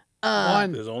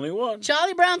 One. There's only one.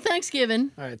 Charlie Brown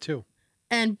Thanksgiving All right, two.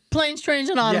 and Planes, Trains,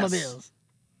 and Automobiles.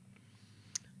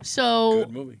 So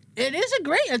Good movie. it's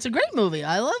a great movie.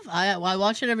 I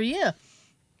watch it every year.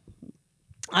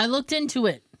 I looked into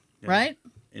it, Yeah. right?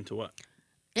 Into what?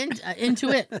 Into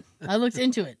it. I looked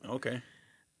into it. Okay.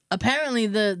 Apparently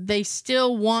they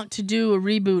still want to do a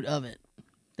reboot of it.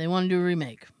 They want to do a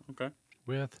remake. Okay.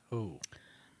 With who?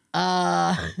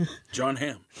 John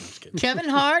Hamm. Just kidding. Kevin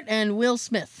Hart and Will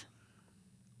Smith.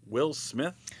 Will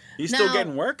Smith. He's still Now-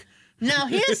 getting work. Now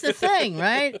here's the thing,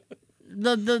 right?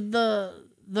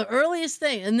 The earliest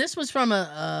thing, and this was from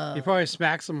a You probably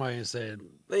smacked somebody and said,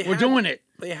 They "We're had- doing it."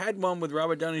 They had one with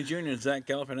Robert Downey Jr. and Zach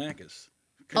Galifianakis.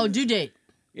 due date.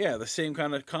 Yeah, the same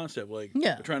kind of concept. Like,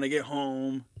 Yeah. they're trying to get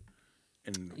home,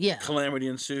 and Yeah. calamity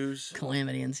ensues.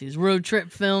 Calamity ensues. Road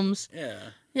trip films. Yeah.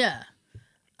 Yeah.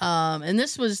 And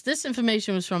this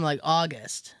information was from like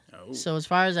August. Oh. So as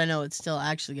far as I know, it's still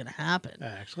actually gonna happen.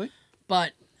 Actually,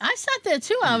 But I sat there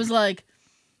too. I was like,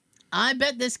 I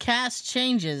bet this cast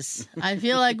changes. I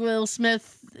feel like Will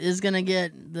Smith is gonna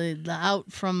get the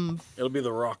out from. It'll be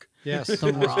The Rock. yes. The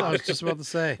That's what I Rock. was just about to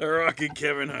say. The Rock and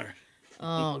Kevin Hart.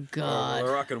 Oh Or God, The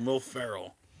Rock and Will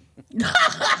Ferrell.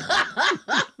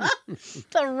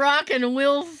 The Rock and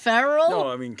Will Ferrell. No,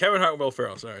 I mean Kevin Hart and Will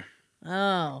Ferrell. Sorry,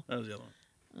 Oh, that was the other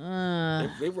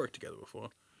one. They've worked together before.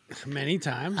 Many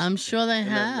times. I'm sure they And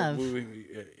that have. movie,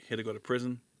 he had to go to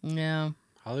prison. Yeah,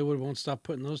 Hollywood won't stop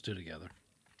putting those two together.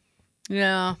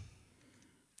 yeah.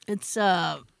 It's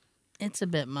a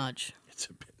bit much. It's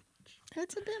a bit.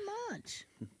 It's a bit much.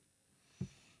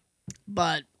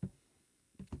 But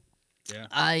Yeah.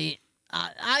 I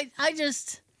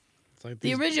just It's like the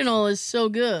these, original is so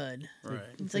good. Right.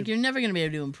 It's like you're never gonna be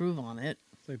able to improve on it.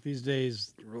 it's like these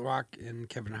days, Rock and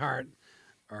Kevin Hart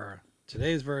are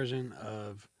today's version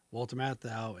of Walter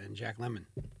Matthau and Jack Lemmon.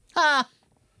 Ah.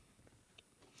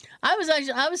 I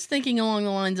was thinking along the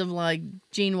lines of like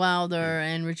Gene Wilder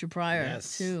and Richard Pryor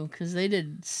Yes. too, because they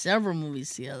did several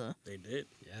movies together. They did.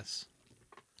 Yes.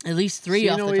 At least three See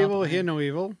off no the top evil, of my hear head. no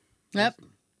evil. Yep.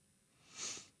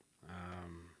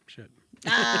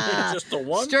 Just the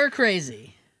one? Stir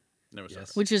Crazy, Never saw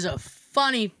Yes. it. which is a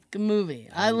funny movie.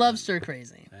 I love Stir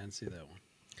Crazy. I didn't see that one.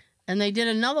 And they did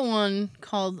another one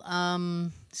called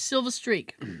Silver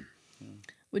Streak,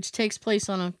 which takes place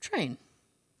on a train.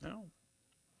 No.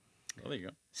 Well, there you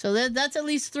go. So that's at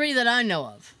least 3 that I know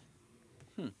of.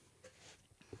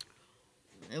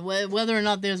 Whether or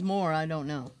not there's more, I don't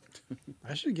know.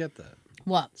 I should get that.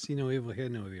 What? See No Evil, Hear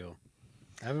No Evil.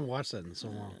 I haven't watched that in so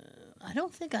long. I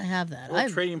don't think I have that. Well, I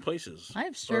have, Trading Places. I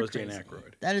have Or Stir was Dan Crazy.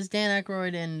 Aykroyd. That is Dan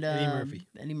Aykroyd and Eddie Murphy.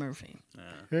 Eddie Murphy.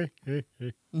 Yeah.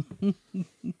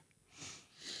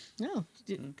 No,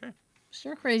 Okay.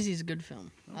 Stir Crazy is a good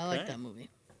film. I like Okay. that movie.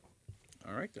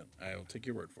 All right, then. I will take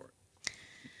your word for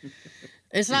it.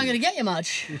 It's not going to get you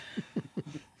much.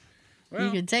 Well,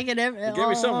 You can take it get me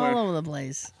all somewhere. over the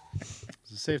place.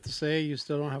 Is it safe to say you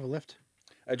still don't have a lift?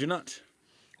 I do not.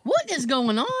 What is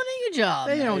going on at your job?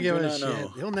 They don't I give do a not shit. know.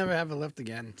 He'll never have a lift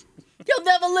again. You'll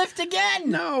never lift again.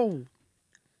 No.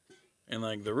 And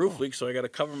like the roof leaks, so I got to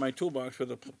cover my toolbox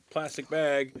with a plastic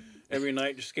bag every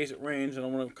night just in case it rains. And I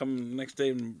want to come the next day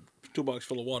and toolbox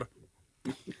full of water.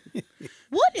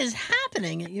 What is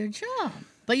happening at your job?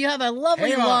 But you have a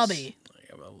lovely Chaos. lobby.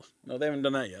 Yeah, well, no, they haven't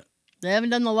done that yet. They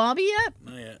haven't done the lobby yet?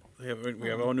 Not yet. We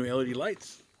have all new LED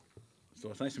lights,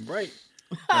 so it's nice and bright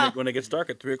when it gets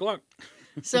dark at 3:00.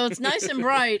 So it's nice and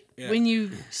bright Yeah. when you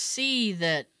see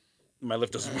that My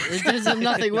lift doesn't work. it doesn't,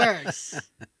 nothing works.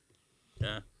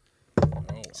 Yeah.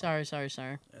 Oh, Sorry.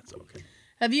 that's okay.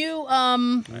 Have you I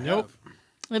Nope.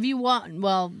 have you watched?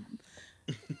 Well,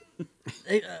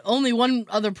 only one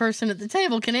other person at the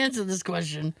table can answer this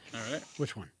question. have. All right.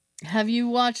 Which one? Have you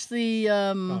watched the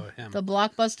him. the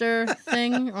Blockbuster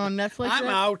thing on Netflix? I'm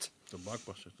yet? out. The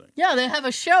Blockbuster thing. Yeah, they have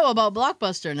a show about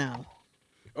Blockbuster now.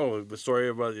 Oh, the story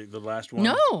about the last one?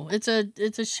 No, it's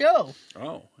a show.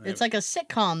 Oh. It's like a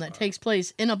sitcom that takes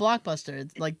place in a Blockbuster.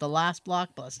 It's like the last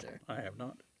Blockbuster. I have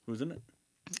not. Who's in it?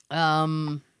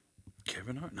 Um,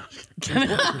 Kevin Hart? No.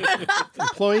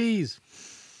 Employees.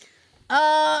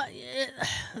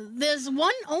 there's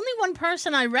only one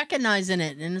person I recognize in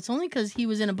it, and it's only because he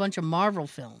was in a bunch of Marvel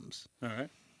films. All right.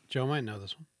 Joe might know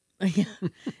this one.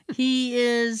 He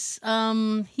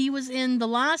was in the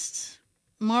last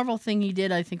Marvel thing he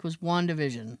did, I think, was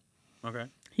WandaVision. Okay.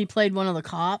 He played one of the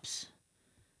cops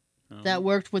that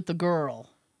worked with the girl.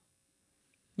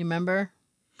 You remember?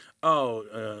 Oh,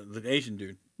 the Asian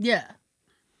dude. Yeah.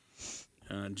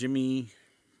 Jimmy.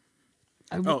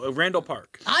 I, Randall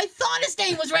Park. I thought his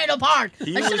name was Randall Park.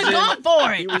 He I was should have in- gone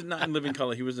for He it. was not in Living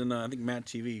Color. He was in, I think, Matt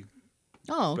TV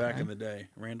Oh, back okay. in the day.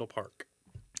 Randall Park.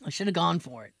 I should have gone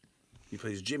for it. He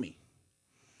plays Jimmy.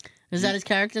 Is that his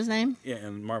character's name? Yeah,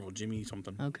 and Marvel, Jimmy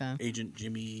something. Okay. Agent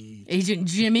Jimmy. Agent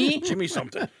Jimmy. Jimmy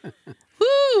something.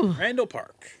 Woo! Randall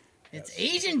Park. It's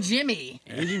Agent Jimmy.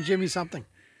 Agent Jimmy something.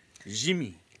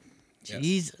 Jimmy. Yes.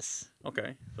 Jesus.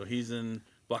 Okay, so he's in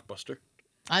Blockbuster.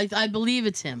 I believe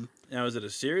it's him. Now, is it a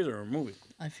series or a movie?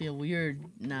 I feel weird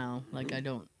now. Like I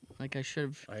should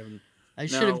have. I haven't. I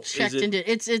should Now, have checked is it-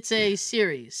 into. It's a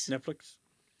series, Netflix?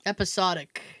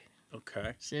 episodic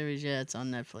Okay, series. Yeah, it's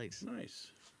on Netflix. nice.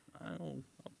 I'll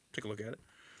take a look at it.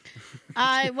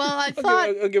 I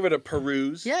thought. I'll give it a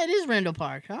peruse. Yeah, it is Randall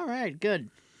Park. All right, good.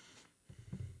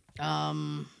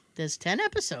 There's 10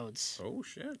 episodes. Oh,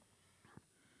 shit.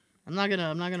 I'm not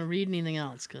gonna read anything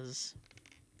else because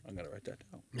I'm going to write that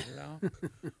down.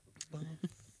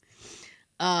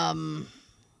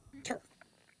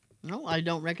 no, I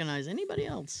don't recognize anybody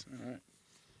else. All right.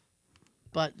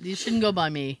 But you shouldn't go by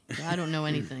me. I don't know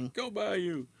anything. Go by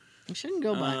you. You shouldn't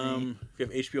go by me. If you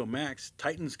have HBO Max,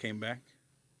 Titans came back.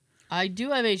 I do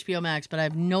have HBO Max, but I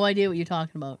have no idea what you're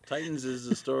talking about. Titans is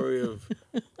the story of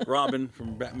Robin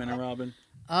from Batman and Robin.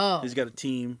 Oh, He's got a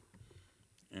team,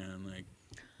 and like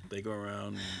they go around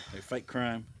and they fight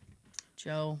crime.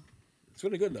 Joe. It's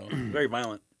really good though. Very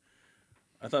violent.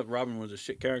 I thought Robin was a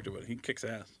shit character, but he kicks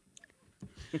ass.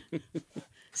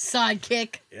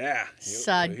 Sidekick. Yeah.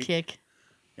 Sidekick.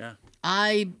 Yeah.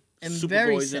 I am Superboy's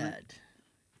very in it. sad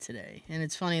today. And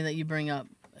it's funny that you bring up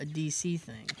a DC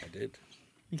thing. I did.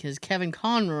 Because Kevin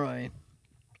Conroy,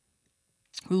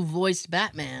 who voiced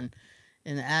Batman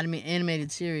in the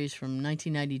animated series from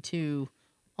 1992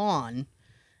 on,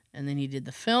 and then he did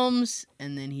the films,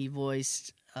 and then he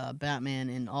voiced Batman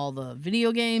in all the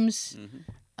video games,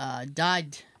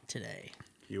 died today.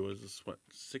 He was what,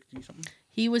 60 something?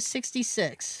 He was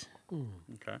 66.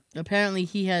 Okay. Apparently,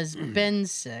 he has been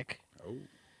sick Oh.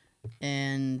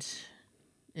 and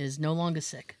is no longer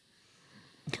sick.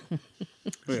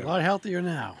 He's a lot healthier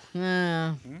now.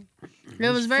 Yeah. It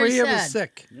was very Free of sad. his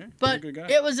sick. Yeah, he's a But good guy.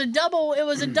 it was a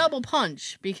double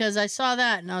punch because I saw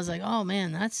that and I was like, oh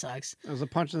man, that sucks. It was a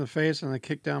punch in the face and a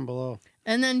kick down below.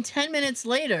 And then 10 minutes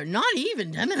later, not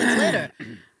even 10 minutes later,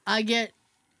 I get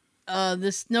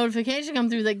this notification come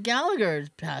through that Gallagher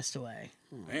passed away.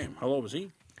 Damn, how old was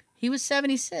he? He was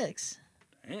 76.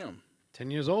 Damn. 10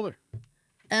 years older.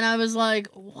 And I was like,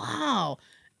 wow.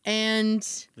 And,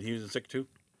 He was sick too?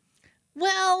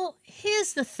 well,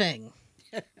 here's the thing.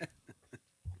 All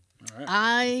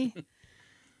right.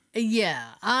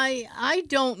 I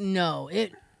don't know.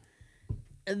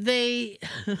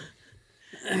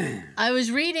 I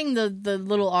was reading the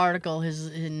little article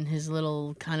in his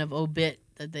little kind of obit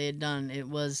that they had done. It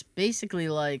was basically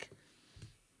like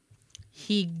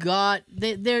he got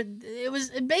they're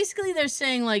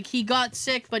saying like he got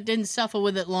sick but didn't suffer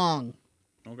with it long.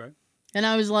 Okay. And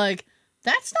I was like,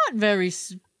 that's not very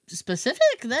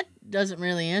specific. That doesn't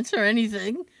really answer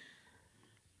anything.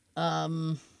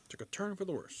 Took a turn for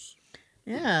the worse.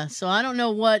 Yeah, so I don't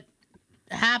know what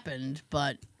happened,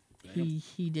 but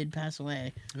he did pass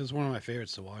away. It was one of my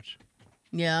favorites to watch.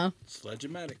 Yeah.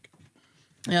 Sledge-o-matic.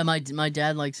 Yeah, my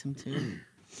dad likes him too.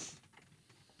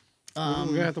 We're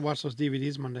going to have to watch those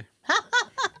DVDs Monday.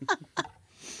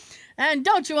 And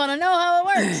don't you want to know how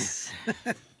it works?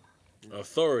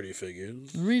 Authority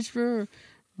figures. reach for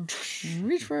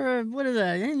what is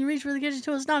that? And you reach for the kitchen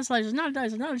tool. It's not a slicer, it's not a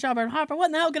dice, it's not a chopper. Hopper, what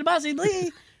in the hell could it possibly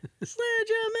be?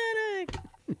 Sledge-o-matic.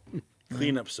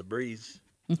 Clean up Sabriz.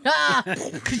 Ah!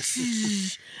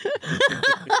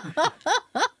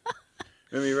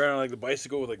 Remember he ran on like the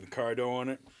bicycle with like the car door on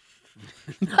it?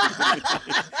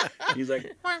 He's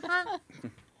like... I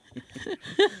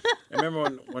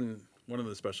remember when one of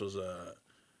the specials,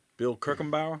 Bill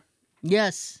Kirkenbauer,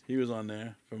 Yes. he was on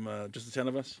there from Just the 10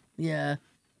 of Us. Yeah.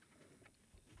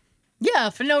 Yeah,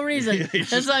 for no reason. Yeah, he's It's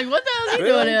just- like, what the hell is he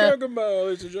Bill doing here? Kirkenbauer,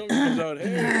 there's a joke. He comes out,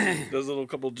 hey, does a little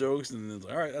couple jokes, and then it's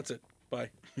like, all right, that's it. Bye.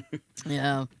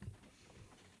 Yeah.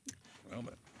 Well,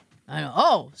 but, I know.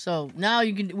 Oh, so now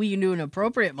we can do an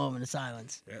appropriate moment of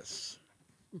silence. yes.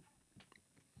 As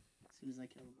soon as I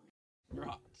kill him.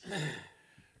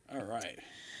 All right.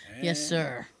 Yes, And-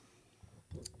 sir.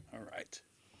 All right.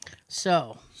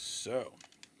 So, So,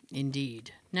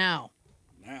 indeed. Now,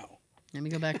 now. let me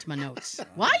go back to my notes.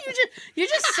 Why are you're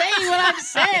just saying what I'm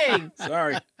saying?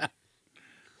 Sorry.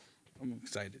 I'm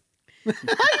excited.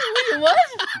 What?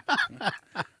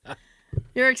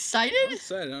 You're I'm excited?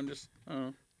 excited. I'm just,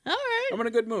 All right. I'm in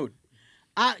a good mood.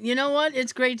 You know what?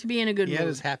 It's great to be in a good He had mood.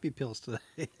 his happy pills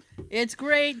today. It's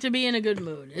great to be in a good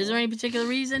mood. Is there any particular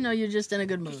reason, or you're just in a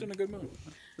good Just in mood? a good mood.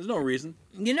 There's no reason.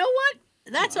 You know what?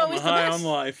 That's I'm always the high best.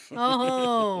 on life.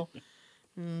 Oh.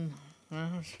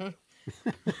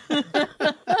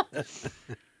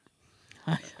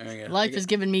 Life has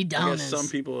given me I downers. guess some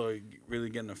people are really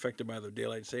getting affected by the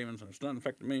daylight savings, and it's not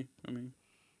affecting me. I mean,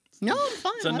 No, I'm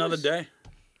fine. it's another day.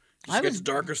 I It gets was-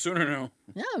 darker sooner now.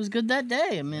 Yeah, it was good that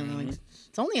day. I mean, like,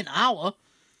 it's only an hour.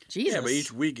 Jesus. Yeah, but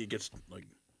each week it gets like,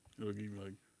 it'll give you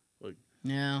like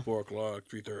Yeah. 4 o'clock,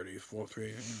 3:30, 4:03.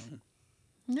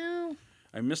 You know. No.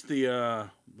 I missed the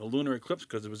lunar eclipse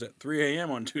because it was at 3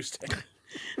 a.m. on Tuesday.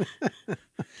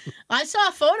 I saw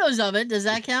photos of it. Does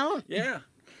that count? Yeah.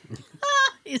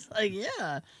 He's like,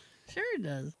 yeah, sure it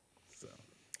does. So,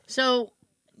 So,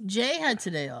 Jay had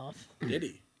today off, did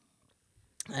he?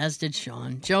 as did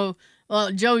Sean. Joe,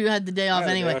 you had the day off I had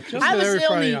the anyway. day off. Just I about was every the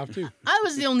Friday only, off, too. I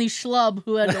was the only schlub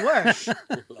who had to work.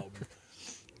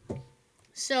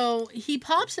 So he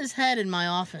pops his head in my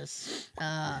office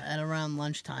at around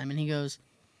lunchtime, and he goes,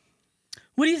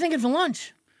 "What are you thinking for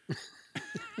lunch?"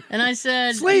 And I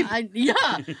said, Sleep. I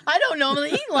don't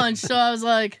normally eat lunch, so I was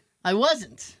like, I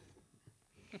wasn't.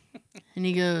 And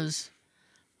he goes,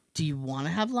 "Do you want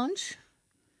to have lunch?"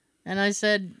 And I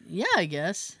said, "Yeah, I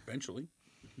guess." Eventually.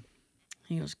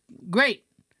 He goes, "Great.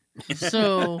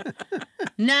 So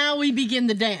now we begin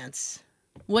the dance.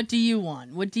 What do you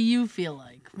want? What do you feel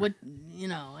like? What, you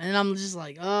know?" And I'm just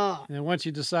like, oh, And once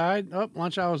you decide,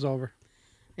 lunch hour's over.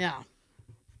 yeah.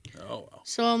 Oh, well.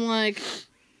 So I'm like,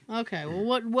 okay,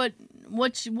 well,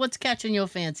 what's catching your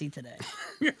fancy today?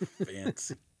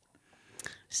 Fancy.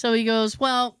 So he goes,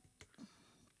 "Well,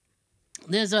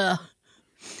 there's a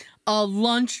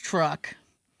lunch truck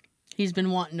he's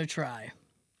been wanting to try."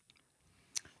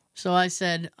 So I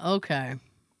said, "Okay,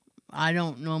 I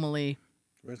don't normally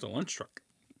Where's the lunch truck?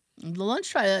 the lunch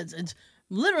truck. It's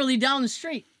literally down the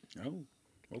street." Oh,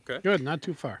 okay. Good, not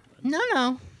too far.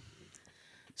 No.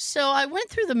 So I went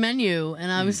through the menu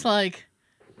and I was like,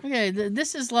 okay,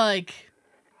 this is like,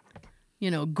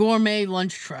 gourmet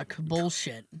lunch truck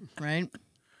bullshit, right?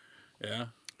 Yeah.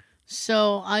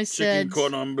 So I Chicken said,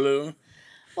 cordon bleu.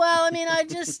 well, I mean,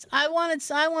 I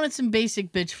wanted some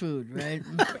basic bitch food, right?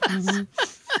 Mhm.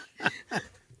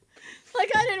 Like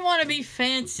I didn't want to be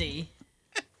fancy.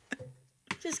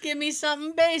 Just give me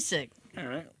something basic. All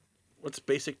right. What's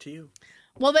basic to you?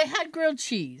 Well, they had grilled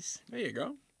cheese, There you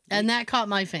go. and that caught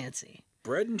my fancy.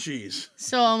 Bread and cheese.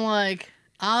 So I'm like,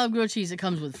 I'll have grilled cheese. It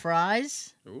comes with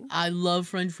fries. Ooh. I love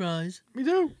French fries. Me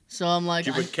too. So I'm like,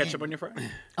 Do you I put ketchup can't- on your fries?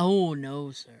 Oh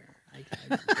no, sir.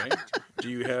 Okay. Do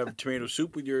you have tomato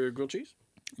soup with your grilled cheese?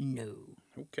 No.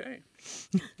 Okay.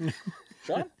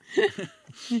 Sean?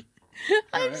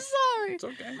 I'm right. sorry. It's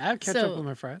okay. I have ketchup So- with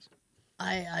my fries.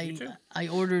 Me too. I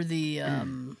order the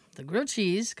grilled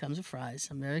cheese. Comes with fries.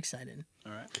 I'm very excited.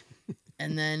 All right.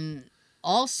 And then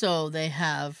also they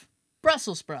have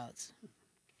Brussels sprouts.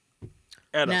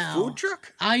 At Now- a food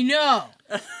truck? I know.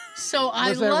 So I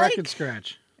What's that like. record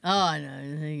scratch? Oh, I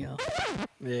know. There you go.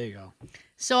 There you go.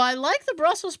 So I like the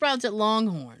Brussels sprouts at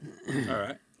Longhorn. All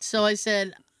right. So I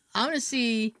said, I'm gonna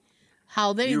see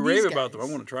how they. You these rave about them. I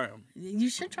guys- want to try them. You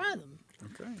should try them.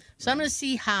 Okay. So I'm gonna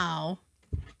see how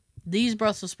these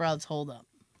Brussels sprouts hold up,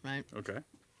 right? Okay.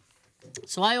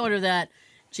 So I order that.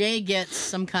 Jay gets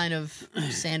some kind of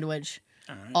sandwich.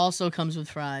 All right. Also comes with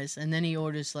fries, and then he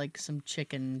orders like some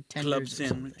chicken tenders. Club or something.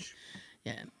 sandwich.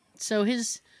 Yeah. So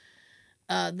his,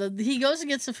 he goes and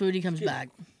gets the food. He comes back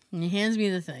and he hands me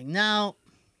the thing. Now,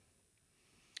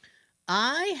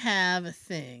 I have a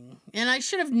thing, and I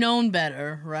should have known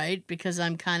better, right? Because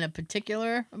I'm kind of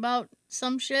particular about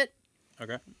some shit.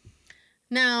 Okay.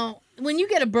 Now, when you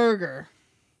get a burger,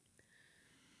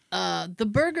 the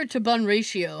burger to bun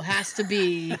ratio has to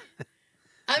be.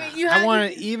 I mean, you have. I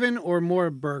want an even or more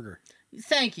burger,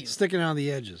 Thank you. sticking out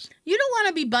the edges. You don't want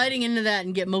to be biting into that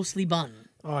and get mostly bun.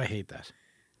 Oh, I hate that.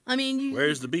 I mean, you.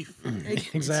 Where's the beef?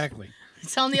 Exactly.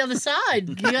 It's on the other side.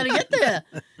 You gotta get there.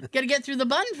 Gotta get through the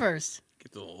bun first.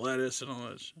 Get the lettuce and all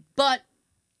that shit. But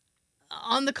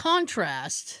on the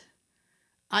contrast,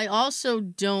 I also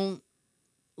don't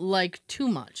like too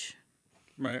much.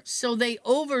 Right. So they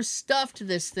overstuffed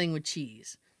this thing with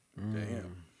cheese.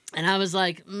 Damn. And I was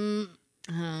like, no,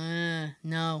 I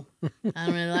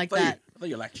don't really like I that. thought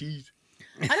you like cheese.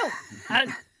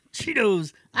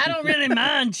 Cheetos. I don't really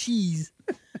mind cheese.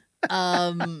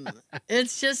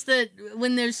 It's just that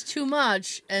when there's too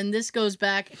much, and this goes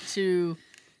back to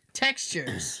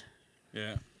textures.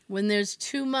 Yeah. When there's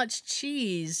too much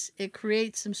cheese, it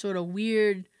creates some sort of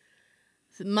weird.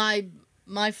 My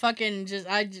fucking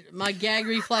my gag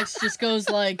reflex just goes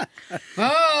like,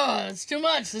 oh, it's too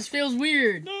much. This feels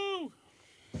weird. No.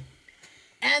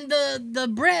 And the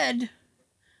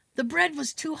bread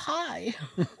was too high.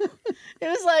 It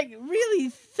was like really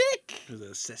thick. Is it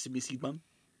a sesame seed bun?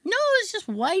 No, it was just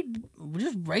white,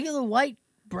 just regular white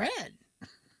bread.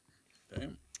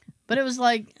 Damn. But it was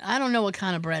like, I don't know what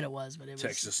kind of bread it was, but it was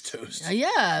Texas toast.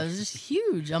 Yeah, it was just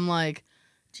huge. I'm like,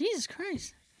 Jesus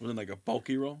Christ. Was it like a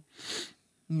bulky roll?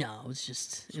 No, it was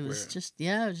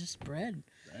just bread.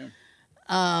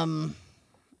 Damn.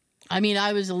 I mean,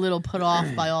 I was a little put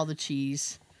off by all the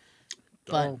cheese.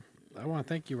 But Oh, I want to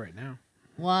thank you right now.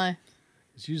 why?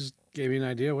 'Cause you just gave me an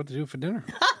idea what to do for dinner.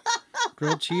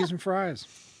 Grilled cheese and fries.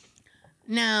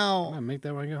 I'm Now, gonna make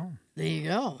that when I get home. there you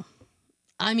go.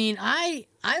 I mean, I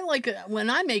like when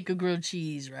I make a grilled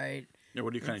cheese, right? Yeah,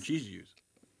 what kind of cheese you use?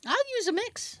 I'll use a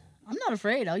mix. I'm not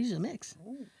afraid. I'll use a mix.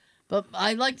 But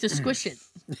I like to squish it.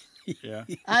 Yeah.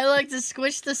 I like to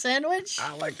squish the sandwich.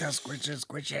 I like that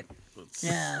squish it.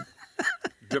 Yeah.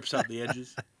 Drips out the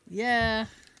edges. Yeah.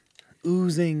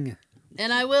 Oozing.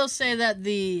 And I will say that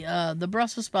the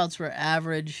Brussels sprouts were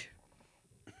average.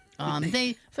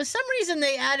 They for some reason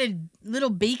they added little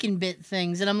bacon bit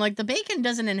things, and I'm like, the bacon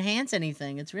doesn't enhance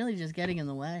anything. It's really just getting in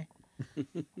the way.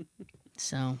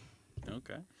 So,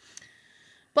 Okay.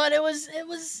 but it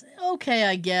was okay,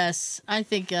 I guess. I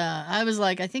think I was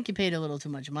like, I think you paid a little too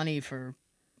much money for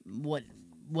what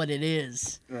it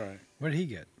is. All right. What did he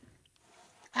get?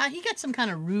 He got some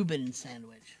kind of Reuben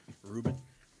sandwich. Reuben.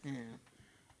 Yeah.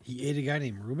 He ate a guy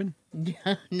named Reuben?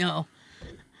 Yeah. No.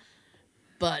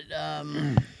 But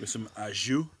With some au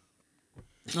jus.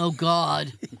 oh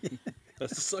God.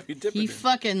 That's the stuff you dip He it in.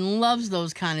 fucking loves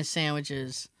those kind of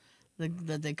sandwiches.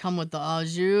 That they come with the au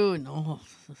jus and I'm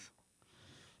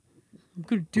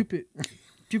gonna dip it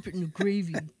in the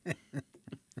gravy.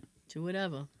 To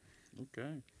whatever.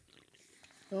 Okay.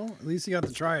 Oh, at least he got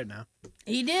to try it now.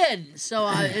 He did. So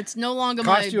it's no longer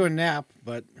Cost you a nap,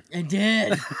 but I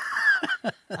did.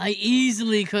 I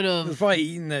easily could it was have. probably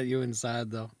eating at you inside,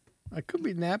 though. I could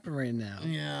be napping right now.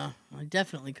 Yeah, I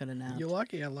definitely could have napped. You're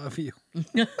lucky I love you.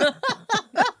 You're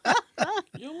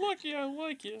lucky I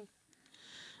like you.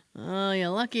 Oh, you're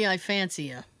lucky I fancy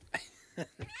you.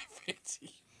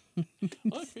 Fancy.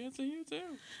 I fancy you too.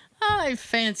 I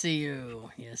fancy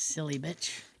you, you silly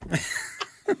bitch.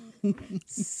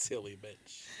 Silly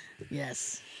bitch.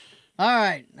 Yes. All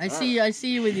right. I see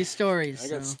you with your stories. I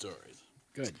got so. stories.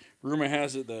 Good. Rumor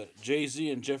has it that Jay-Z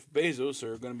and Jeff Bezos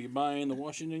are going to be buying the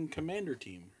Washington Commander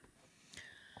team.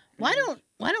 Why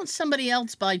don't somebody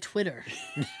else buy Twitter?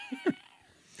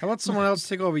 How about someone else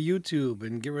take over YouTube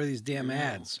and get rid of these damn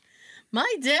ads?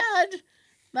 My dad,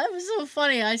 that was so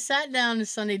funny. I sat down to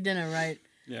Sunday dinner, right?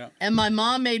 Yeah. And my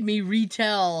mom made me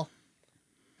retell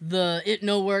the It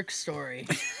No Work story.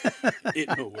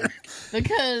 It no work.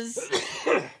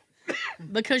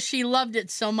 Because she loved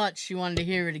it so much she wanted to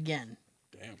hear it again.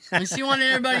 Damn. And she wanted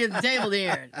everybody at the table to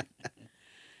hear it.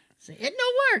 So, it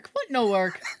no work. What no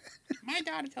work? My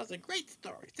daughter tells a great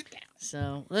story. Sit down.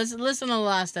 So listen to the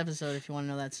last episode if you want to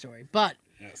know that story. But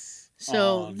Yes.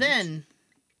 so then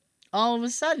all of a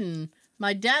sudden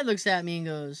my dad looks at me and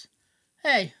goes,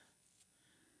 "Hey,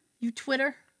 you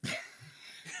Twitter?"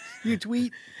 You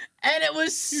tweet. And it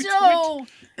was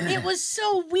it was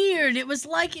so weird. It was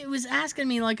like it was asking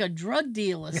me like a drug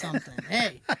deal or something.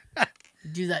 Hey,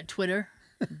 you do that Twitter?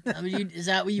 Is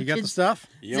that what you You got the kids? stuff?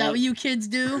 Is that what you kids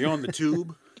do? You on the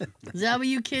tube? Is that what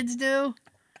you kids do?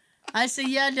 I said,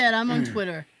 yeah, Dad, I'm on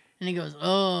Twitter. And he goes,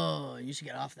 oh, you should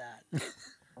get off that.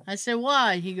 I said,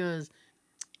 why? He goes,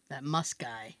 that Musk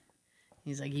guy.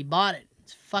 He's like, he bought it.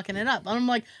 He's fucking it up. And I'm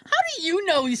like, how do you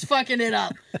know he's fucking it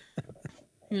up?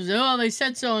 He goes, oh, they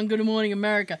said so on Good Morning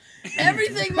America.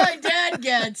 Everything my dad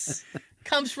gets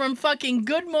comes from fucking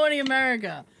Good Morning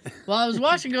America. While I was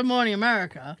watching Good Morning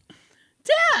America,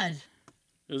 Dad!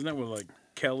 Isn't that with like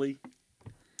Kelly?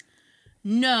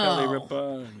 No. Kelly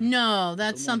Ripa? And... No,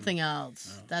 that's Someone- something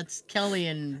else. Oh. That's Kelly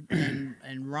and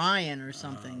Ryan or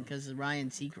something, because Ryan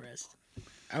Seacrest.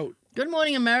 Out. Good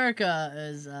Morning America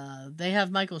is, they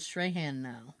have Michael Strahan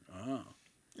now. Oh.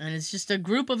 And it's just a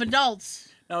group of adults.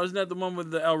 Now, isn't that the one with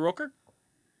the Al Roker?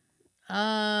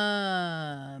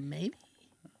 Maybe?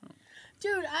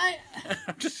 Dude,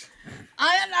 Just...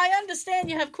 I understand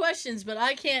you have questions, but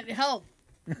I can't help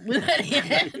with any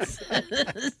answers.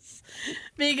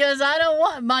 Because I don't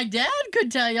want, my dad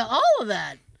could tell you all of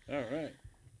that. All right.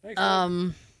 Thanks,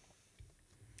 Dad.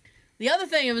 The other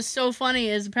thing, it was so funny,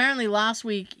 is apparently last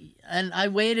week, and I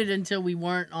waited until we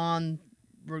weren't on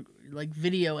like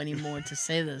video anymore to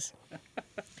say this.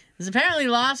 Because apparently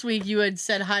last week you had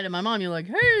said hi to my mom. You're like,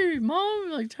 hey,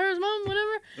 Mom, like Tara's mom,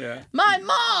 whatever. Yeah. My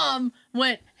mom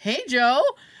went, hey, Joe.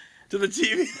 To the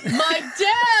TV. My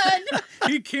dad,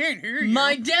 He can't hear you.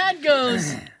 my dad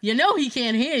goes, you know he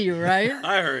can't hear you, right?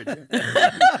 I heard you.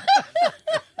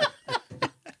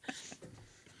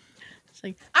 It's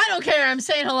like, I don't care. I'm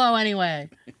saying hello anyway.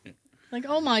 Like,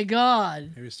 oh my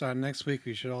God. Maybe starting next week,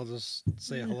 we should all just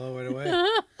say hello right away.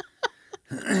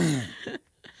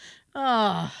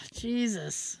 Oh,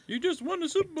 Jesus. You just won the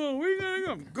Super Bowl. Where you gonna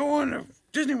go? Go on to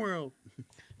Disney World.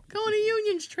 Going to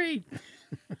Union Street.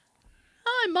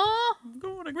 Hi, Ma.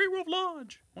 Go on to Great Wolf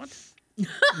Lodge. What?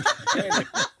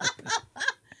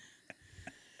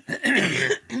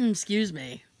 Excuse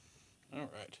me. All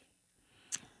right.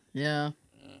 Yeah.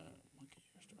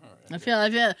 All right. I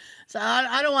feel. So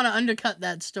I don't want to undercut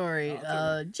that story.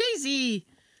 Oh, Jay-Z,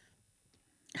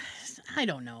 I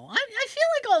don't know. I feel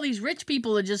like all these rich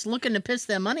people are just looking to piss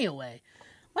their money away.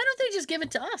 Why don't they just give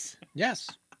it to us? Yes.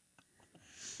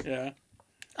 Yeah.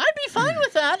 I'd be fine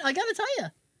with that. I gotta tell you.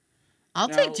 I'll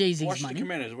Now, take Jay-Z's Washington money.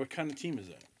 Commanders. What kind of team is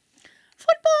that?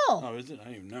 Football. Oh, is it? I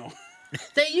don't even know.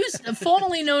 They used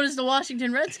formerly known as the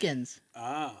Washington Redskins.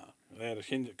 Ah, they had to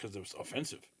change it because it was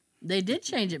offensive. They did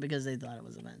change it because they thought it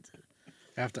was offensive.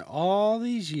 After all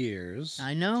these years,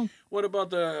 I know. What about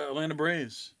the Atlanta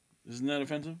Braves? Isn't that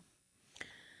offensive?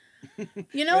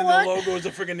 You know and what? the logo is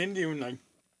a freaking Indian. Like,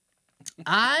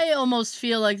 I almost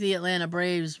feel like the Atlanta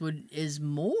Braves is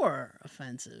more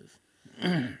offensive.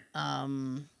 Isn't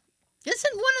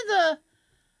one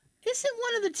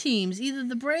of the teams either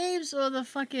the Braves or the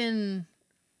fucking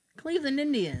Cleveland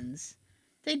Indians?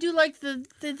 They do like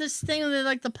this thing where they're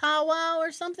like the powwow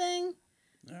or something.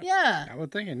 Yeah, I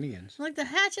would think Indians. like the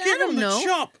hatchet. I give don't him the know.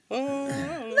 chop.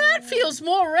 That feels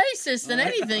more racist than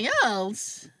anything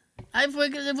else. If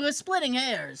we're splitting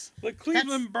hairs, The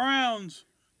Cleveland Browns.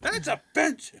 That's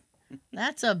offensive.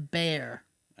 that's a bear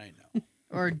I know.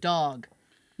 or a dog.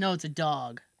 No, it's a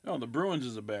dog. Oh, the Bruins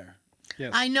is a bear.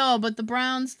 Yes. I know, but the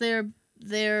Browns, their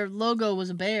logo was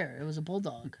a bear. It was a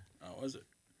bulldog. Oh, was it?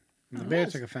 The It Bears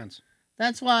was. took offense.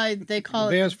 That's why they The call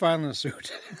it. Bears filing a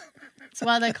suit. That's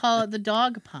why they call it the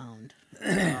dog pound. Oh,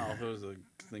 that was a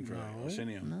thing for No.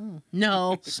 Arsenio. No,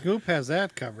 no. Scoop has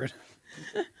that covered.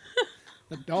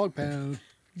 The dog pound.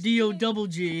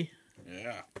 D-O-double-G.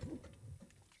 Yeah.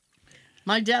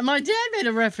 My dad made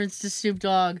a reference to Snoop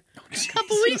Dogg a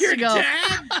couple weeks Your ago.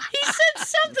 dad? He said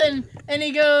something, and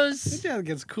he goes, Your dad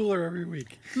gets cooler every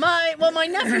week. my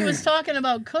nephew was talking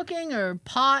about cooking or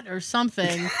pot or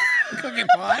something. Cooking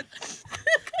pot.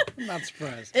 I'm not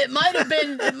surprised. They might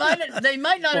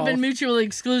not have been Both. mutually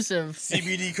exclusive.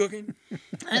 CBD cooking?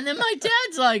 And then my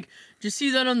dad's like, "Did you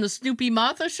see that on the Snoopy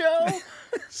Martha show?"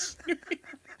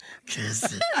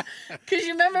 Because you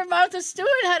remember Martha Stewart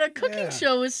had a cooking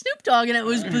show with Snoop Dogg, and it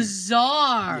was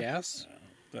bizarre. Yes.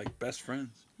 Like best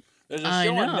friends. There's a I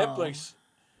show on know. Netflix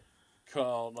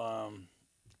called I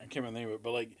can't remember the name of it,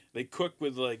 but like they cook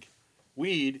with like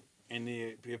weed and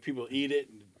the people eat it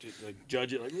and like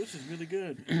judge it like this is really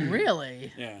good.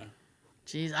 Really? Yeah.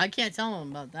 Jeez, I can't tell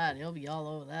him about that. He'll be all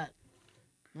over that.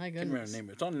 My I can't remember goodness. the name of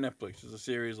it. It's on Netflix. It's a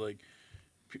series like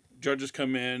judges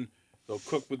come in, they'll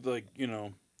cook with like, you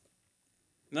know,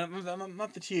 not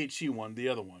the THC one, the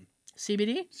other one,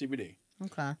 CBD? CBD.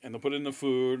 Okay. And they'll put it in the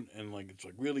food and like it's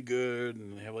like really good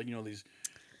and they have like, you know, these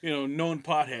known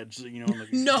potheads, you know,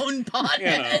 like Known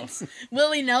potheads.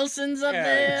 Willie Nelson's up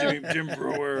there. Jim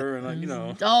Brewer and like, you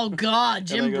know, Oh, God, and,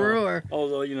 Jim like, Brewer. all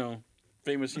the, you know,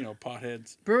 famous, you know,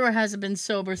 potheads. Brewer hasn't been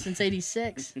sober since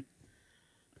 86.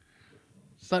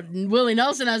 But Willie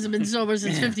Nelson hasn't been sober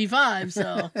since 55,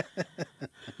 so.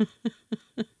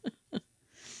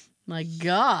 My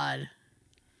God.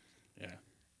 Yeah.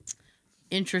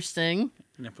 Interesting.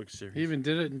 Netflix series. He even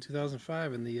did it in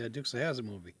 2005 in the Dukes of Hazzard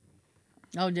movie.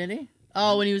 Oh, did he?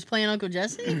 Oh, when he was playing Uncle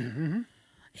Jesse? Mm-hmm.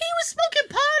 He was smoking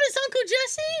pot as Uncle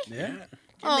Jesse? Yeah. Give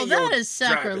Oh, me that your is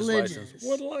driver's sacrilegious. license.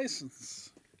 What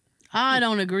license? I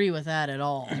don't agree with that at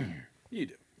all. You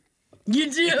do. You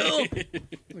do?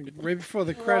 Like, right before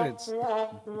the credits. They're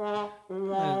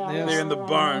in the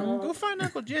barn. Go find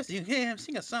Uncle Jesse. You can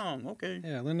sing a song. Okay.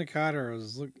 Yeah, Linda Carter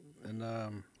was and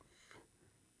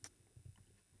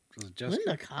was it Jessica?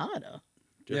 Linda Carter.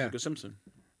 Jessica Simpson.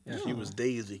 Yeah. She was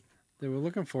Daisy They were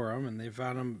looking for him, and they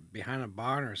found him behind a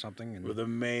barn or something. And with the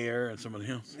mayor and somebody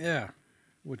else. yeah,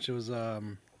 which was what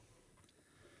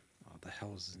the hell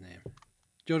was his name?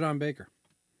 Joe Don Baker.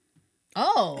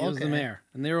 Oh, He was the okay. mayor,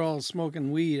 and they were all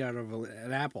smoking weed out of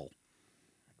an apple.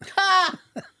 Ha!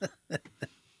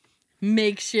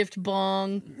 Makeshift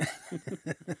bong. You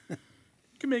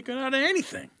can make it out of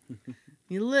anything.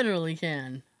 You literally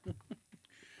can.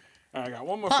 I got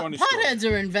one more funny story. Potheads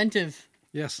are inventive.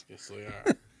 Yes. Yes, they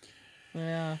are.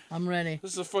 Yeah, I'm ready.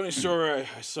 This is a funny story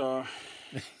I saw.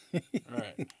 All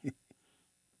right.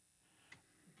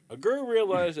 A girl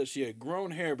realized that she had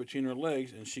grown hair between her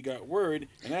legs, and she got worried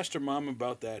and asked her mom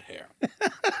about that hair.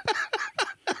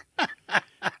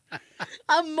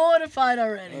 I'm mortified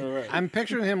already. All right. I'm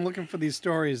picturing him looking for these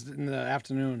stories in the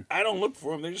afternoon. I don't look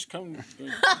for them. They just come.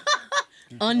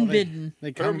 Unbidden. They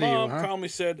Her come to you, mom huh? calmly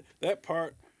said that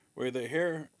part where the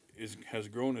hair has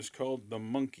grown is called the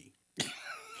monkey.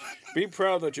 Be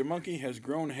proud that your monkey has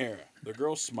grown hair. The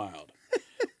girl smiled.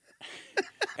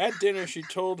 At dinner, she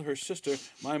told her sister,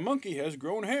 "My monkey has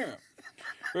grown hair."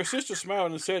 Her sister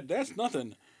smiled and said, "That's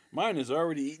nothing. Mine is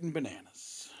already eating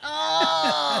bananas."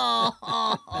 Oh.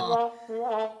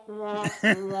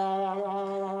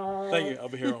 Thank you. I'll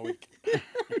be here all week.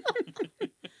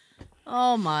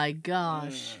 Oh my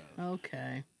gosh.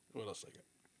 Okay. What else I got?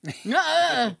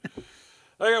 Uh,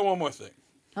 I got one more thing.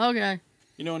 okay.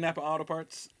 You know Napa Auto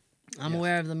Parts? I'm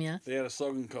aware of them, yes. They had a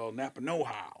slogan called Napa Know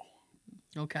How.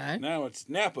 Okay. Now it's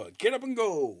Napa, get up and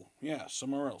go. Yeah,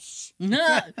 somewhere else.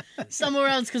 Somewhere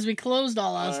else because we closed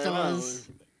all our I know. stores.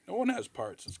 No one has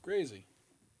parts. It's crazy.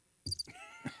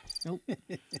 Nope.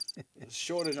 There's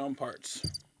shortage on parts.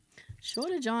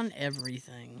 Shortage on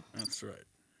everything. That's right.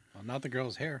 Well, not the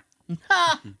girl's hair.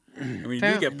 Ha! I mean, you do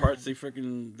Apparently get parts,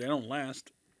 they don't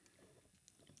last.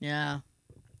 Yeah.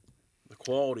 The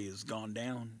quality has gone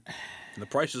down. And the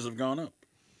prices have gone up.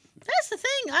 That's the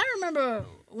thing. I remember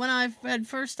when I had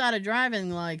first started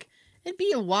driving, like, it'd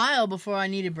be a while before I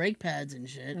needed brake pads and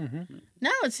shit. Mm-hmm.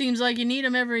 Now it seems like you need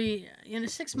them every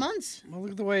 6 months. Well,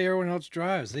 look at the way everyone else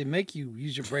drives. They make you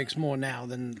use your brakes more now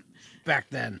than back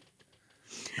then.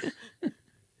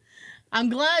 I'm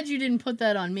glad you didn't put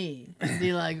that on me.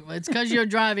 Be like, it's because you're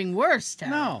driving worse,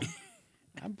 Tara. No.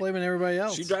 I'm blaming everybody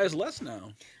else. She drives less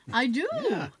now. I do.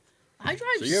 Yeah. I drive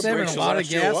So you're so, saving brakes a will lot of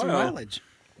last you a gas and while. mileage.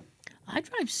 I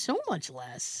drive so much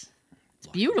less. It's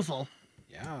beautiful.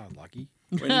 Yeah, lucky.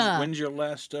 When's your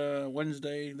last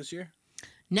Wednesday this year?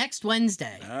 Next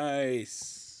Wednesday.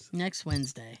 Nice. Next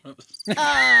Wednesday.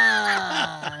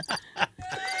 Ah!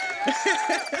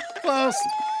 Close.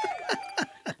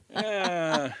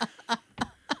 Yeah.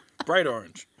 bright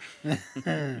orange.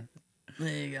 There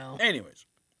you go. Anyways.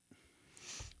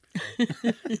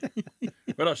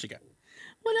 What else you got?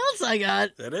 What else I got?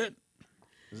 Is that it?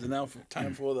 Is it now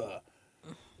time for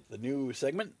the new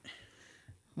segment?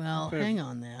 Well, Okay. hang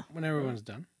on there. When everyone's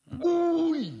done.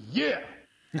 Oh, yeah.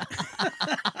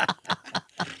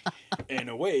 And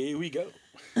away we go.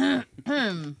 Let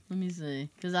me see.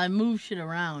 Because I moved shit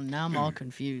around. Now I'm all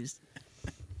confused.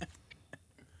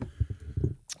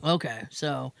 Okay,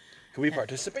 so Can we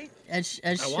participate? as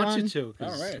I Sean... want you to.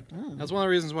 'cause All right. Oh. That's one of the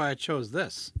reasons why I chose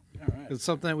this. All right. It's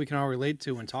something that we can all relate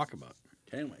to and talk about.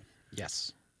 Can we?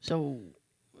 Yes. So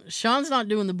Sean's not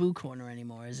doing the boo corner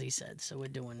anymore, as he said. So we're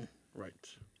doing Right.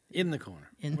 In the corner.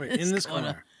 In Wait, this in this corner.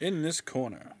 corner. In this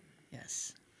corner,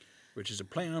 yes. which is a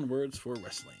play on words for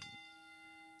wrestling.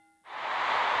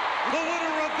 The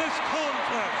winner of this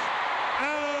contest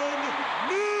and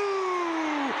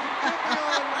new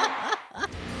champion.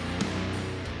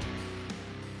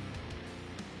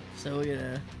 So we're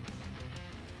gonna.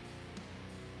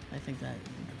 I think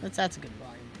that's a good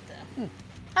volume right there.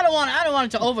 I don't want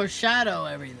it to overshadow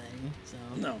everything. So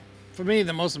No. For me,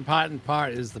 the most important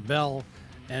part is the bell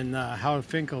and Howard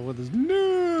Finkel with his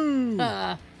no.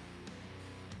 Ah,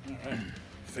 All right.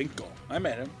 Finkel. I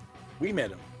met him. We met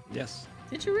him. Yes.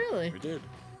 did you really? We did.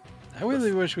 I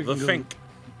really wish we The could go. Fink.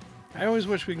 I always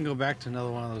wish we can go back to another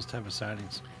one of those type of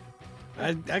sightings.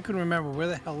 I couldn't remember where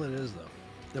the hell it is though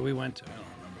that we went to. I don't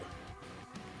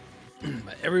remember.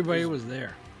 But everybody was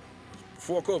there.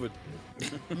 Before COVID.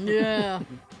 Yeah.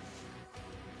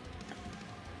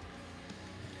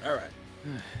 All right.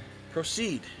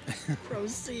 Proceed.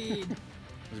 Proceed. Is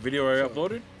the video already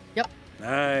uploaded? Yep.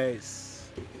 Nice.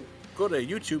 Go to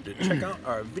YouTube to check out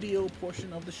our video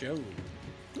portion of the show.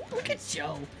 Look at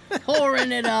Joe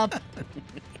pouring it up.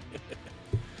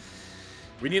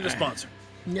 We need a sponsor.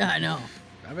 Yeah, I know.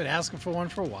 I've been asking for one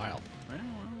for a while. Well,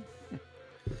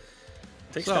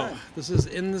 takes So time. this is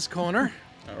in this corner.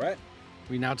 All right.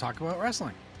 We now talk about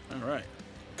wrestling. All right.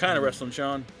 Kind of wrestling,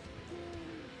 Sean.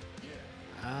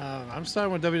 I'm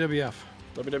starting with WWF,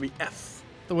 WWF.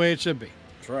 the way it should be.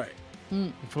 That's right.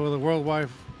 Before the World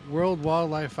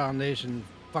Wildlife Foundation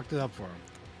fucked it up for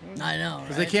them. I know.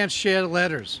 Because Right? they can't share the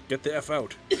letters. Get the F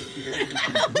out.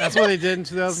 That's what they did in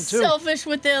 2002. Selfish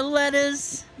with their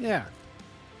letters. Yeah.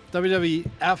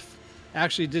 WWF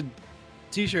actually did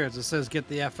T-shirts that says "Get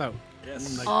the F out."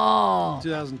 Yes. Like Oh,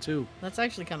 2002. that's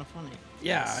actually kind of funny.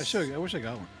 Yeah, I wish I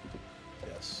got one.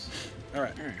 Yes. All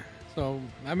right. So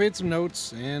I made some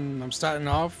notes, and I'm starting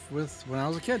off with when I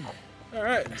was a kid. All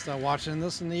right. I started watching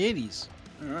this in the 80s.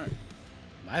 All right.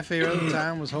 My favorite at the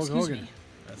time was Hulk Excuse Hogan. me.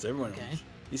 That's everyone. Okay. Else.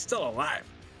 He's still alive.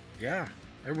 Yeah,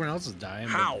 everyone else is dying.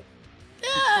 but- How?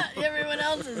 Yeah, everyone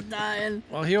else is dying.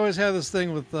 Well, he always had this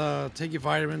thing with take your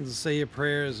vitamins and say your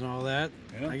prayers and all that.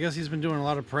 Yeah. I guess he's been doing a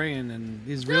lot of praying, and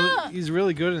he's Yeah.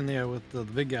 really good in there with the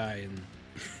big guy, and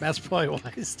that's probably why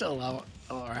he's still all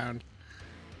around.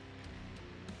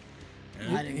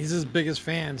 I didn't He's his biggest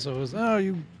fan, so it was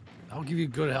I'll give you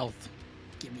good health.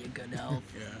 give me a good health.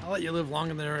 Yeah. I'll let you live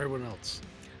longer than everyone else.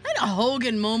 I had a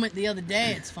Hogan moment the other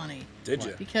day. It's funny Did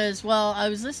you? because, well, I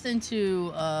was listening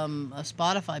to a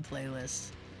Spotify playlist,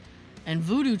 and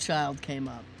Voodoo Child came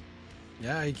up,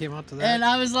 Yeah, he came out to that. and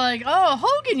I was like, "Oh,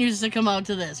 Hogan used to come out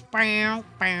to this." Bow,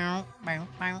 bow, bow,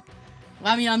 bow.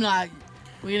 Well, I mean, I'm not.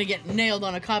 We're gonna get nailed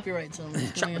on a copyright song.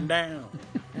 Chop him down.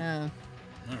 Yeah.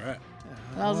 All right.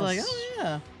 And I was like, "Oh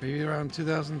yeah." maybe around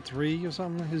 2003 or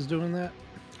something. He's doing that.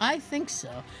 I think so.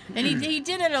 And he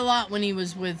did it a lot when he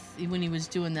was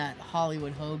doing that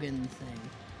Hollywood Hogan thing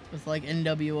with like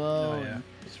NWO. Oh, yeah. and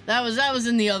that was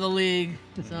in the other league.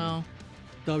 So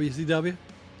WCW.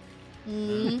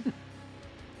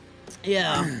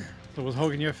 yeah. So was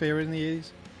Hogan your favorite in the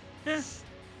 80s? Yeah.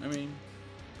 I mean,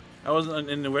 I wasn't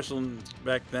in the wrestling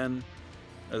back then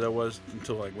as I was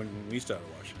until like when we started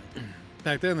watching it.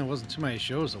 Back then, there wasn't too many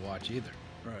shows to watch either.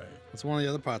 Right. That's one of the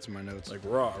other parts of my notes. Like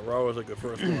Raw. Raw was like the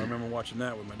first one. I remember watching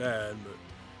that with my dad,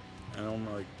 but I don't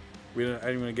like. I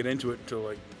didn't even get into it until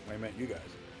like I met you guys.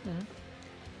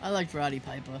 I liked Roddy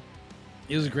Piper.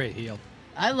 He was a great heel.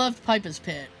 I loved Piper's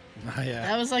Pit. Oh, yeah.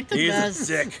 That was like the He's best.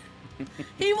 a dick.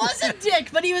 He was a dick,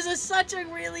 but he was such a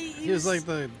really. He was like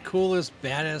the coolest,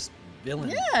 baddest villain.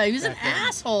 Yeah, he was an back then.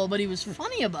 asshole, but he was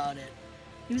funny about it.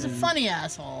 He was a funny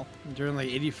asshole. During like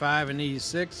 85 and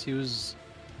 86, he was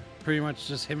pretty much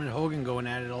just him and Hogan going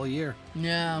at it all year.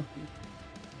 Yeah.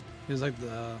 He was like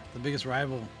the biggest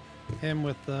rival. Him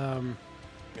with Mr.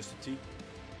 T.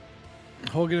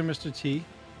 Hogan and Mr. T,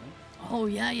 Oh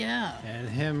yeah, yeah. and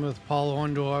him with Paul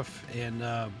Orndorff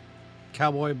and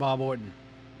Cowboy Bob Orton.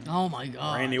 Oh my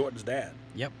god. Randy Orton's dad.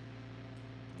 Yep.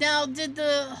 Now, did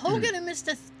the Hogan and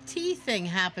Mr. T thing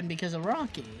happen because of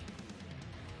Rocky?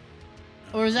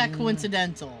 Or is that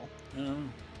coincidental? I don't know.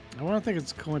 I want to think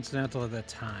it's coincidental at that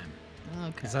time.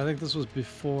 Okay. Because I think this was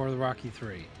before the Rocky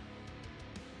 3.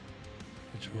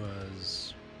 Which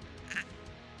was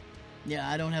Yeah,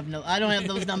 I don't have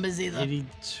those numbers either.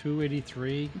 82,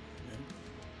 83.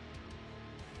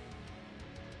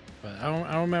 But I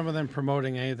don't remember them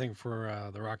promoting anything for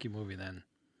the Rocky movie then.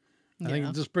 I Yeah.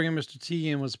 think just bringing Mr. T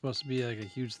in was supposed to be like a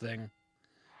huge thing.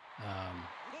 The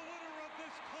winner of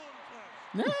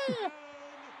this contest. Yeah.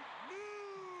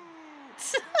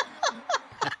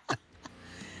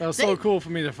 That was so cool for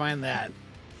me to find that.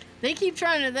 They kept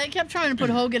trying to put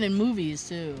Hogan in movies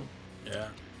too. Yeah.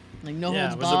 Like No Yeah,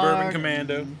 Holds it was Barred. Suburban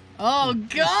Commando. Oh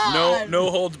God! No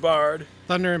holds barred.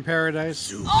 Thunder in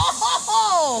Paradise.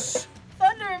 Oh!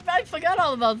 Thunder! I forgot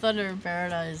all about Thunder in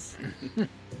Paradise.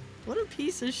 What a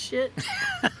piece of shit!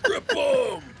 Rip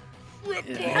 'em! Rip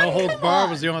 'em! No Holds come Barred on.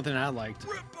 was the only thing I liked.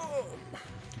 Rip 'em!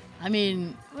 I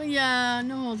mean, well, yeah,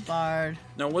 No Holds Barred.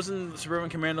 Now, wasn't Suburban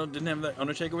Commando didn't have that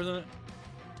Undertaker was in it?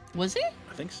 Was he?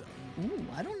 I think so. Ooh,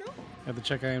 I don't know. I have to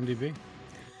check IMDb.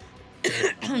 I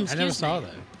Excuse never saw me.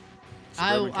 that.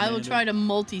 I will Commando. try to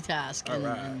multitask. All And,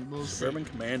 right. and we'll see. Suburban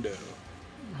Commando.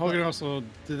 Hogan also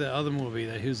did that other movie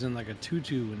that he was in like a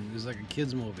tutu and it was like a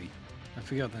kid's movie. I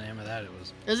forget what the name of that it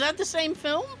was. Is that the same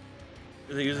film?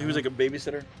 I think he was like a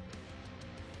babysitter.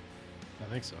 I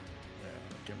think so. Yeah,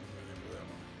 I can't remember the name of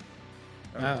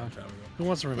that one. That was a long time ago. Who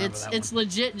wants to remember that It's one?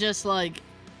 legit just like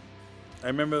I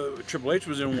remember Triple H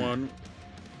was in one.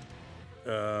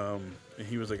 And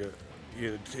he was like he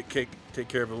had to take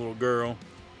care of a little girl.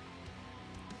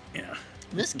 Yeah.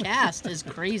 this cast is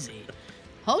crazy.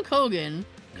 Hulk Hogan,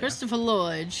 Christopher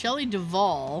Lloyd, Shelley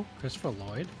Duvall, Christopher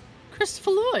Lloyd?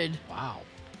 Christopher Lloyd. Wow.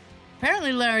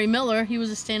 Apparently Larry Miller, he was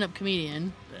a stand-up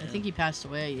comedian. I Damn. think he passed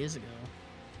away years ago.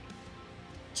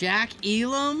 Jack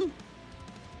Elam.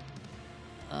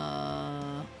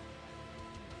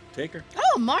 Taker.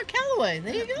 Oh, Mark Calloway.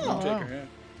 There you go. wow. Taker, yeah.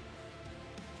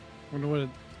 Wonder what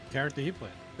character he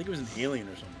played. I think it was an alien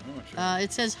or something. I'm not sure.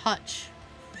 It says Hutch.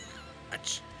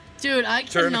 Hutch. Dude, I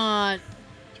Turner. cannot.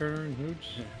 Turner and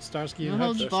Hooch? Starsky No and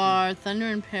Holds Hutch? Barred, Thunder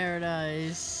in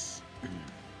Paradise,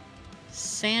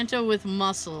 Santa with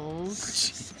Muscles,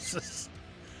 Jesus.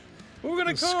 What we're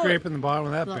gonna call it? Scraping the bottom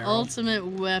of that The barrel. Ultimate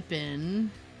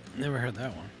Weapon, Never heard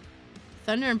that one.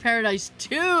 Thunder in Paradise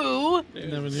 2, Never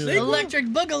knew that. Sequel? Electric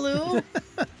Boogaloo.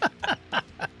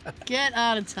 Get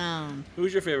out of town.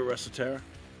 Who's your favorite wrestler, Tara?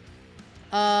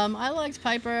 I liked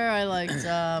Piper. I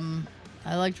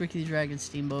liked Ricky the Dragon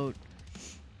Steamboat.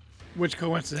 Which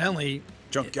coincidentally,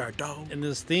 Junkyard Dog. in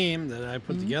this theme that I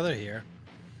put together here,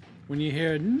 when you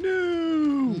hear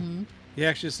no, he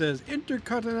actually says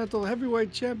Intercontinental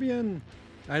Heavyweight Champion.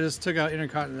 I just took out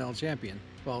Intercontinental Champion.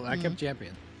 Well, I kept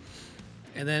champion.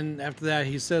 And then after that,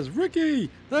 he says Ricky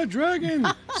the Dragon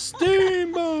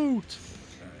Steamboat.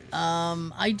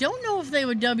 I don't know if they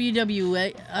were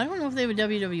WWE. I don't know if they were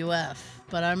WWF,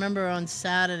 but I remember on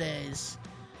Saturdays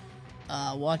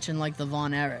watching like the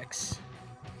Von Erichs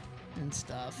and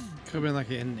stuff. Could have been like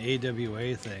an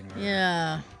AWA thing. Or,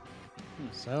 Yeah,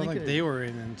 So I don't They think could've- they were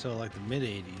in until like the mid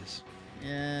 80s.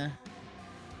 yeah.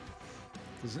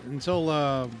 'Cause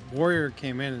until Warrior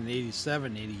came in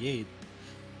 87, 88,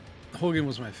 Hogan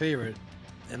was my favorite.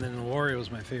 And then Warrior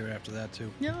was my favorite after that, too.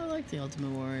 Yeah, I like the Ultimate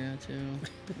Warrior too.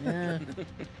 Yeah.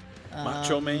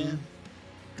 Macho Man.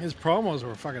 His promos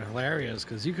were fucking hilarious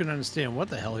because you couldn't understand what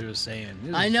the hell he was saying. He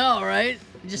was, I know, right?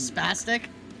 Just spastic.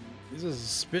 He's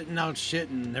just spitting out shit,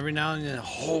 and every now and then,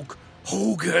 Hulk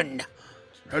Hogan.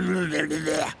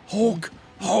 Hulk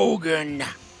Hogan.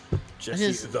 Jesse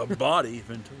just- the Body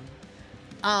Ventura.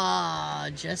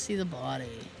 Jesse the Body.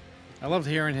 I loved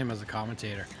hearing him as a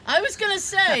commentator. I was gonna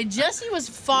say Jesse was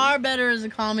far better as a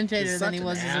commentator He's than such he an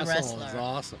was as a asshole. It's wrestler.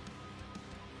 awesome.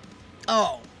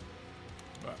 Oh.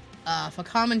 What? For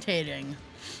commentating,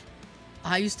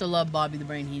 I used to love Bobby the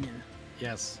Brain Heenan.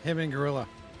 Yes, him and Gorilla.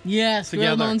 Yes,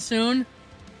 Gorilla Together. Monsoon.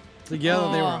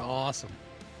 Together, they were Oh. awesome.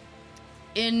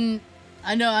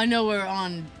 I know we're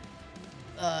on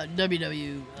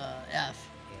WWF,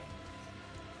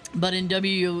 but in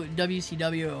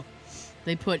WCW,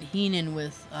 they put Heenan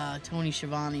with Tony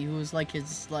Schiavone, who was like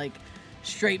his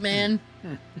straight man,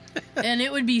 and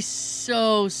it would be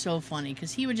so funny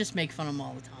because he would just make fun of him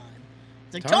all the time.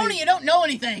 It's like, Tony- Tony, you don't know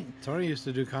anything. Tony used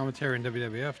to do commentary in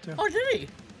WWF, too. Oh, did he?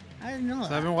 I didn't know So I've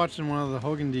that. been watching one of the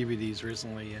Hogan DVDs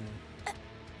recently, and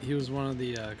he was one of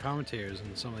the commentators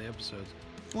in some of the episodes.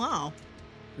 Wow.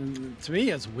 And to me,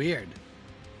 it's weird.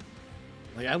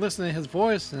 Like, I listen to his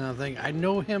voice, and I think, I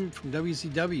know him from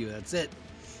WCW. That's it.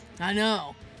 I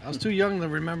know. I was too young to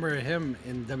remember him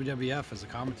in WWF as a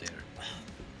commentator.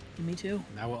 Me too.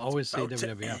 And I will always say About to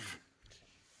WWF.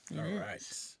 It All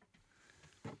is.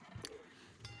 right.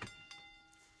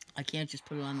 I can't just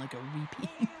put it on like a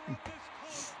repeat.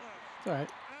 It's all right.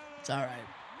 It's all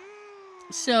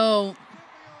right. So,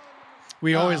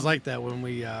 We always liked that when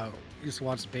we used to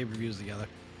watch the pay-per-views together.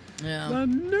 yeah. The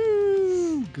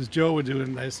new, because Joe would do a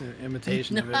nice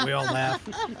imitation of it. We all laugh.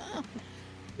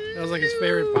 That was like his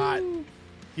favorite part.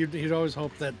 He'd always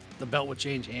hope that the belt would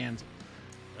change hands.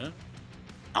 Oh,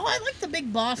 I like the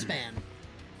big boss man.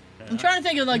 I'm trying to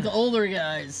think of like the older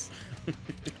guys.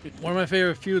 One of my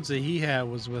favorite feuds that he had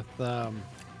was with the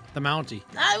Mountie.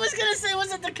 I was gonna say,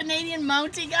 was it the Canadian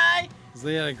Mountie guy? 'Cause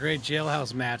they had a great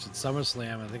jailhouse match at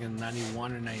SummerSlam, I think in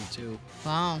 91 or 92.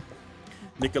 Wow.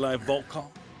 Nikolai Volkov,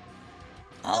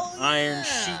 Oh, Iron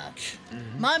yeah. Sheik,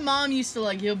 My mom used to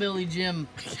like Hillbilly Jim.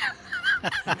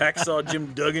 Hacksaw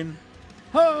Jim Duggan.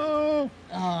 Ho!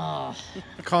 Oh,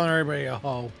 Calling everybody a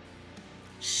hoe.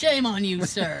 shame on you,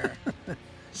 sir.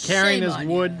 Carrying Shame his on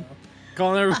wood. you.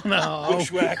 Calling everyone a hoe.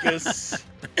 Bushwhackers.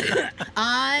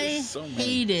 I So many.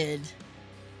 hated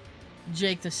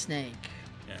Jake the Snake.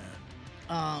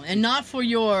 Yeah. And not for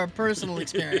your personal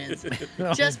experience,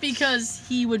 just because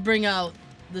he would bring out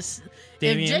this.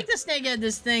 Damien? If Jake the Snake had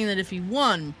this thing that if he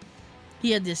won,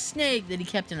 he had this snake that he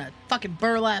kept in a fucking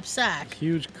burlap sack.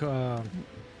 Huge Boa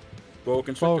boa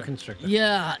constrictor. constrictor.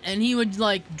 Yeah, and he would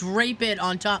like drape it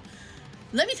on top.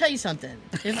 Let me tell you something.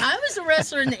 If I was a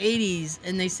wrestler in the 80s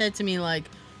and they said to me like,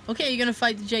 okay, you're going to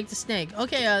fight the Jake the Snake.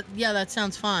 Okay, yeah, that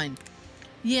sounds fine.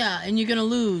 Yeah, and you're going to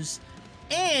lose.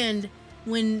 And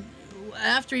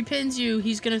after he pins you,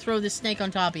 he's going to throw this snake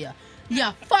on top of you.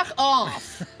 Yeah, fuck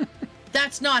off.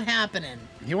 That's not happening.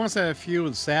 He wants to have a feud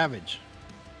with Savage.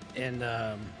 And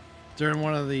during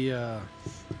one of the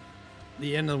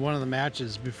end of one of the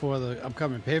matches before the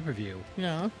upcoming pay-per-view, You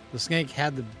know? the snake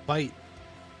had to bite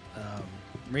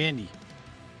Randy.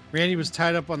 Randy was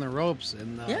tied up on the ropes,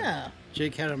 and Yeah.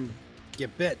 Jake had him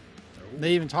get bit.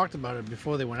 They even talked about it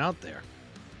before they went out there.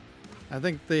 I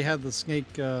think they had the snake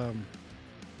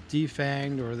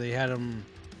defanged, or they had him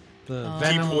the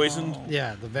venom Depoisoned.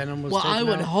 Yeah, the venom was. Well, I taken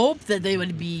would out. hope that he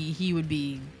would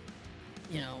be,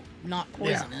 not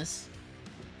poisonous.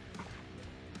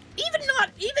 Even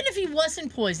if he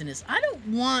wasn't poisonous, I don't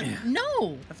want,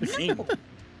 no. That's a shame.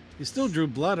 He still drew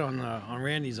blood on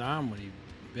Randy's arm when he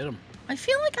bit him. I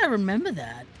feel like I remember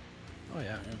that. Oh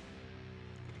yeah.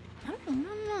 I don't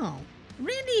know.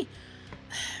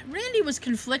 Randy was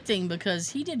conflicting because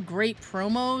he did great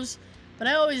promos, but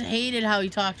I always hated how he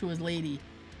talked to his lady.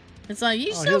 It's like,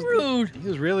 he's Oh, so rude. He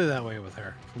was really that way with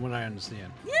her, from what I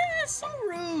understand. Yeah, so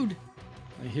rude.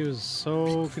 He was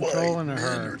so controlling of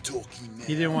her.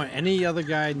 He didn't want any other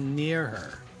guy near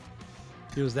her.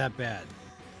 He was that bad.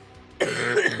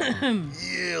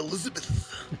 Yeah,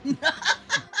 Elizabeth.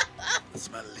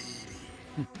 That's my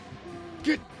lady.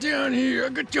 Get down here. I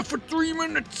got you for 3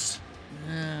 minutes.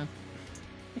 Yeah.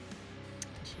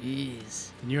 Jeez.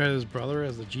 And you had his brother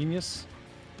as the genius.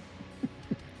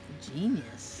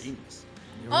 Genius. Genius.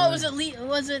 Oh, was it Leap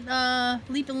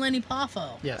and Lenny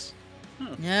Poffo? Yes.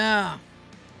 Yeah.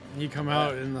 He'd come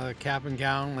out in the cap and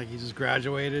gown like he just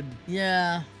graduated,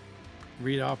 Yeah.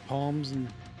 read off poems, and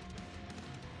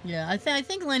Yeah, I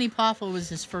think Lenny Poffo was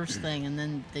his first thing, and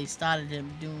then they started him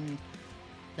doing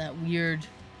that weird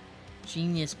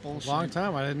genius a bullshit. long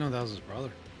time I didn't know that was his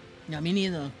brother. Yeah, me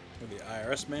neither. With the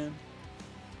IRS man.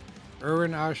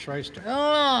 Erwin R. Schreister.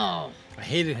 Oh, I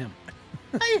hated him.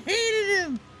 I hated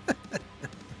him.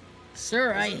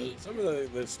 Sir, I hate. Some of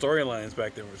the storylines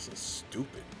back then were so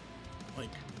stupid. Like,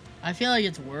 I feel like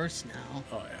it's worse now.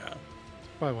 oh yeah. That's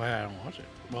probably why I don't watch it.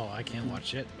 Well, I can't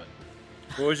watch it, but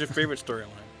What was your favorite storyline?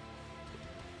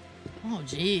 Oh,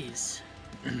 jeez.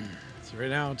 so right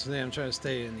now today I'm trying to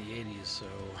stay in the 80s. So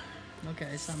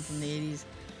Okay, something from the 80s.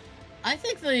 I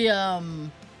think the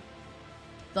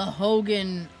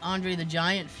Hogan Andre the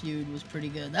Giant feud was pretty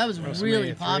good. That was WrestleMania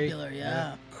really 3, popular.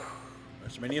 yeah. Yeah.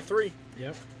 WrestleMania 3.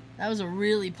 yep. That was a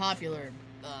really popular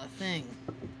thing.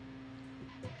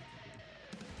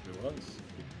 It was.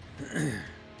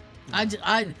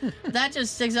 That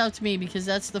just sticks out to me because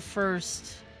that's the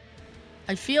first.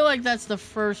 I feel like that's the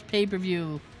first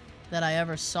pay-per-view that I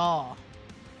ever saw.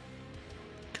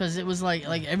 Because it was like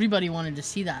everybody wanted to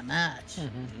see that match.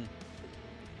 Mm-hmm.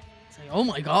 It's like, oh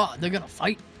my god, they're gonna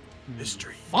fight!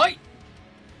 History. Fight!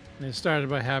 And it started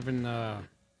by having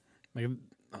like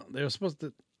they were supposed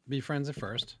to be friends at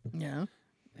first, Yeah.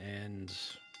 and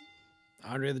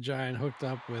Andre the Giant hooked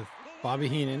up with Bobby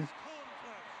Heenan,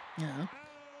 Yeah.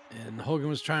 and Hogan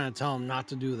was trying to tell him not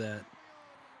to do that,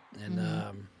 and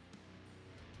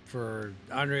for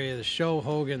Andre to show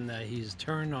Hogan that he's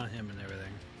turned on him and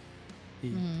everything. He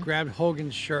Mm-hmm. grabbed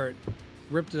Hogan's shirt,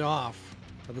 ripped it off.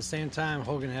 At the same time,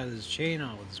 Hogan had his chain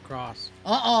on with his cross,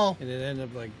 Uh-oh. and it ended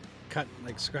up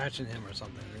like scratching him or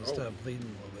something. Instead of bleeding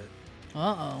a little bit.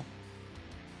 Uh-oh.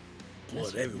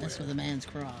 Blood everywhere. That's with a man's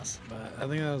cross. But I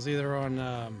think that was either on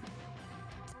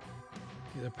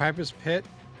either Piper's Pit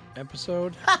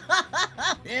episode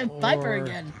Yeah, Piper Or-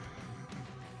 again.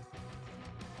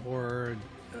 or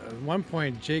at one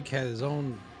point Jake had his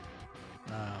own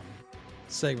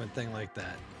segment thing like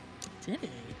that. Did he?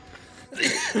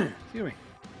 Excuse me.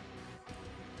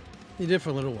 He did for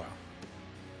a little while.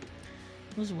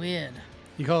 It was weird.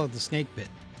 He called it the snake pit.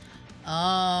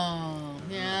 Oh,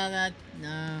 yeah,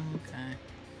 no,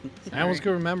 okay. I almost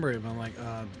could remember it, but I'm like,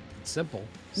 it's simple.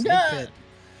 Snake Yeah. pit.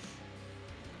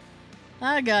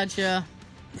 I gotcha.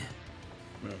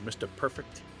 Mr.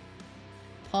 Perfect.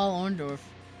 Paul Orndorff.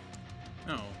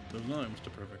 No, there's another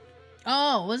Mr. Perfect.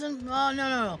 Oh, wasn't, oh,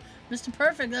 no. Mr.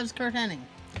 Perfect, that was Kurt Hennig.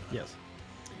 Yes.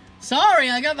 Sorry,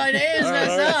 I got my names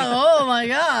mixed up. Oh, my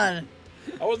God.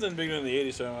 I wasn't big in the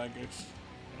 80s, so I'm like, I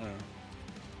don't know.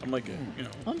 I'm like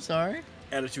a, I'm sorry.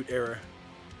 Attitude Era.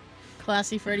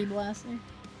 Classy Freddie Blassie.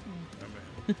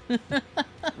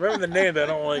 Remember the name that I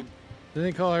don't like. Didn't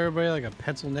they call everybody like a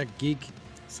pencil neck geek?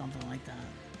 Something like that.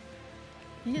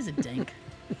 He is a dink.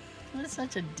 What is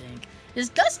such a dink? Is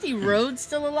Dusty Rhodes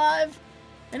still alive?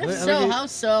 And if I think so, he- how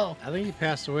so? I think he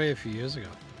passed away a few years ago.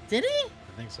 Did he?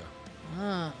 I think so.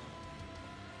 Oh.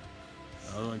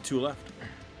 There's only two left.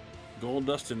 Gold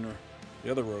Dustin or the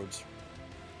other Rhodes.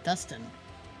 Dustin.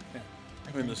 Yeah. I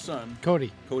I mean, the think. son,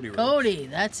 Cody. Cody Rhodes. Cody.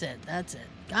 That's it.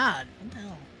 God. What the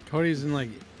hell? Cody's in like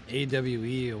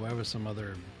AWE or whatever, some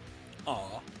other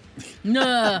Aw.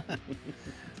 Nah. I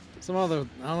don't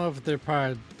know if they're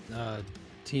part of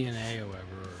TNA or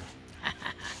whatever. Or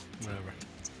whatever.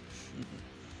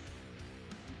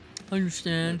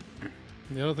 Understand.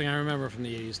 The other thing I remember from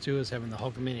the 80s too is having the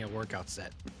Hulkamania workout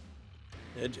set.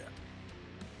 Did ya?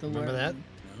 The Remember that?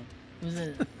 Was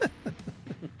it?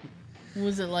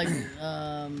 Was it like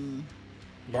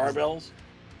Barbells?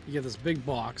 You get this big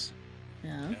box.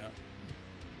 yeah?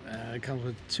 Yeah. It comes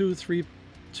with two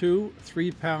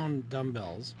 3-pound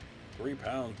dumbbells. 3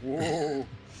 pounds. Whoa.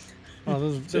 Oh,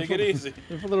 they're Take it easy.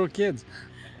 They're for little kids.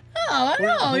 Oh, I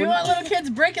know. You want little kids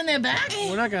breaking their back?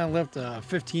 We're not gonna lift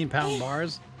 15-pound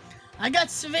bars. I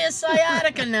got severe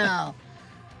sciatica now.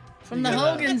 From the You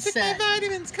got Hogan set.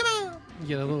 Vitamins, come on. You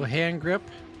get a little hand grip.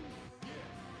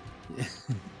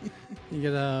 You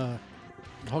get a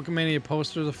Hulkamania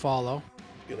poster to follow.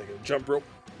 Get like a jump rope.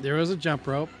 There is a jump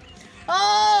rope.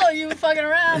 Oh, you were fucking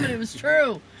around, but it was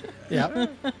true. Yeah.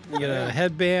 You get a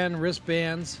headband,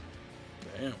 wristbands,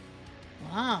 Damn.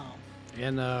 Wow.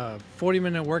 and a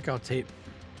 40-minute workout tape.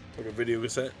 Like a video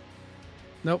cassette.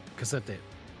 Nope, cassette tape.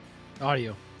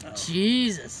 Audio.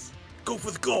 Jesus. Go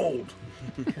for the gold.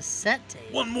 Cassette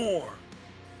tape. One more.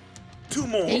 2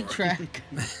 more. 8-track.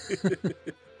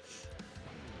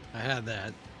 I had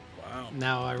that. Wow.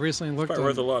 Now I recently looked Probably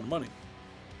worth a at. lot of money.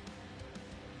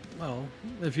 Well,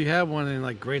 if you have one in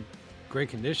like great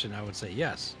condition, I would say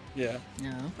yes. Yeah.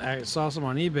 No. I saw some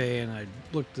on eBay and I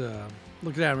looked at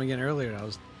them again earlier. And I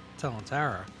was telling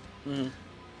Tara, Mm-hmm.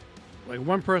 like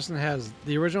one person has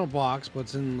the original box, but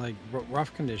it's in like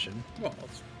rough condition, Well,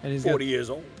 it's and he's 40 years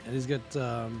old. got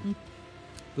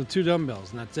the 2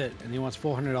 dumbbells, and that's it. And he wants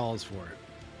 $400 for it.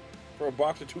 For a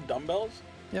box of 2 dumbbells?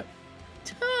 Yep.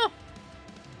 Oh,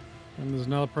 And there's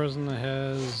another person that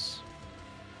has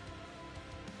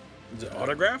Is it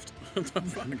autographed?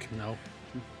 no.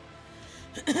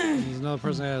 There's another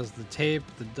person that has the tape,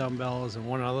 the dumbbells, and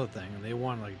one other thing, and they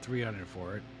want like $300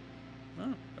 for it.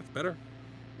 Oh, that's better.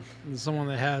 And someone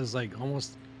that has like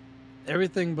almost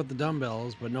everything but the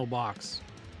dumbbells, but no box.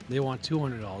 They want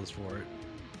 $200 for it.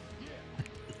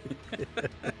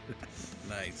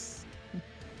 Nice.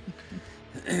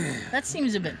 that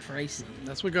seems a bit pricey.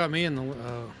 That's what got me in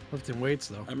the lifting weights,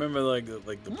 though. I remember like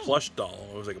the plush doll.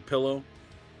 It was like a pillow.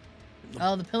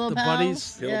 Oh, the Pillow The Pals?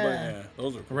 buddies? Pillow Yeah. yeah.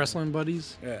 Those are The cool. wrestling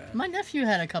buddies. Yeah. My nephew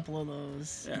had a couple of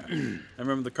those. Yeah. I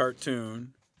remember the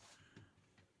cartoon.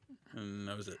 And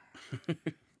that was it.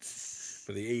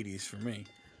 For the 80s for me.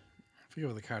 I forget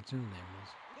what the cartoon name was.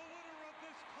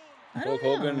 I Hulk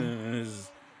don't Hogan know. and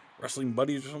his wrestling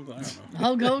buddies or something. I don't know.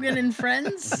 Hulk Hogan and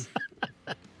Friends?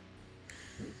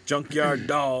 Junkyard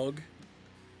Dog.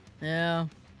 Yeah.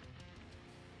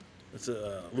 It's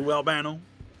Lou Albano.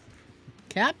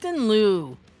 Captain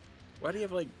Lou. Why do you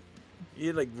have like he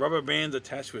had like rubber bands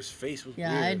attached to his face? It was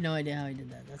Yeah, weird. I had no idea how he did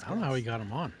that. That's I don't know how he gross. got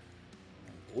him on.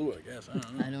 Glue, I guess. I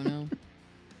don't know. I don't know.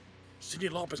 Cindy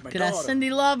Lauper's my Could have daughter. Cindy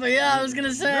Lauper. Yeah, I was gonna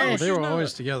Oh, say. they she's were not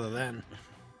always a- together then.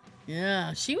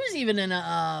 Yeah, she was even in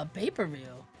a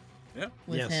pay-per-view Yeah.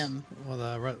 with yes. him. Well,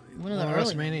 One of the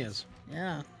early WrestleManias.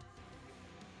 Yeah.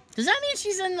 Does that mean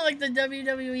she's in like the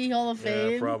WWE Hall of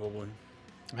Fame? Yeah, probably.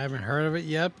 I haven't heard of it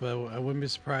yet, but I wouldn't be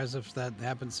surprised if that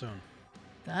happens soon.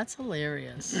 That's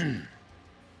hilarious.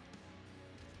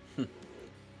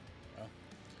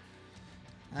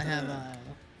 I have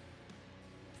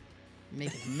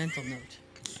make a mental note.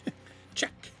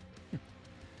 Check.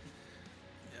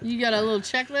 You got a little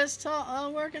checklist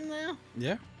working now?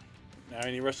 Yeah. Now,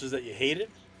 any wrestlers that you hated?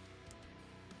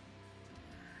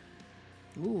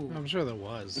 Ooh. I'm sure there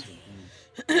was.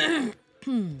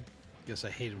 Guess I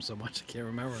hate him so much I can't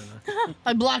remember now.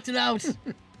 I blocked it out.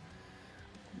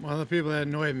 One of the people that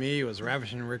annoyed me was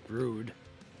Ravishing Rick Rude.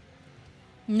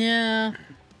 Yeah.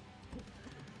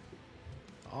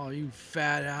 Oh, you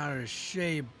fat, out of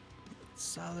shape,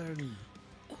 Southern.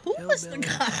 Who was the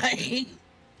guy?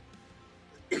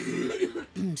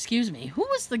 Excuse me. Who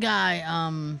was the guy?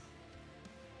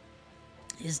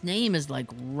 His name is like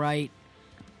right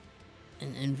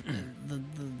in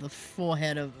the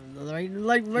forehead of right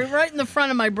in the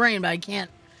front of my brain, but I can't.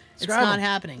 It's Describe not him.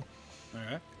 happening. All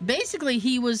right. Basically,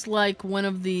 he was like one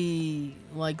of the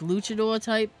like luchador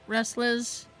type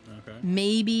wrestlers, Okay.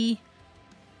 maybe.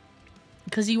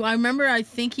 Because I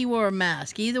think he wore a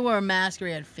mask. He either wore a mask or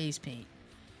he had face paint.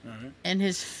 All right. And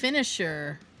his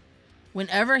finisher,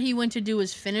 whenever he went to do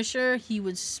his finisher, he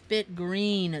would spit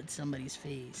green at somebody's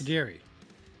face. Tajiri.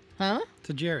 Huh?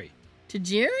 Tajiri.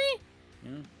 Tajiri?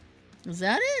 Yeah. Was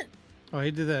that it? Oh,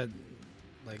 he did that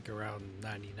like around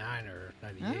 99 or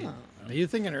 98. Oh. Are you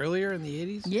thinking earlier in the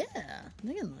 80s? Yeah. I'm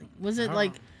thinking like, was it Oh.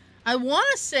 like, I want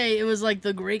to say it was like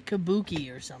the Great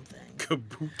Kabuki or something.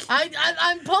 Kabuki.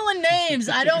 I'm pulling names.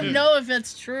 I don't know if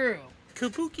it's true.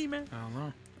 Kabuki, man. I don't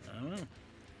know. I don't know.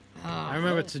 I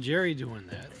remember Tajiri doing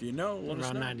that If you know, let us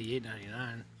around know. 98,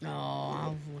 99. Oh,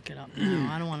 I'll look it up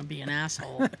now. I don't want to be an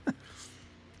asshole.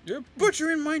 You're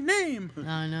butchering my name.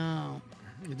 I know.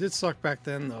 It did suck back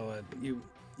then, though. You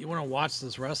want to watch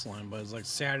this wrestling, but it's like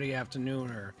Saturday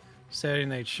afternoon or Saturday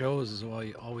night shows is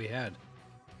all we had.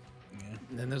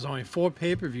 And then there's only 4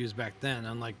 pay-per-views back then,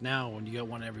 unlike now when you get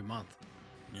one every month.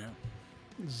 Yeah.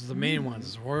 This is the main ones.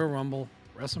 It's Royal Rumble,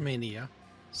 WrestleMania,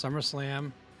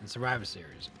 SummerSlam, and Survivor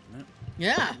Series.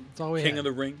 Yeah. That's all we King had. of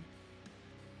the Ring.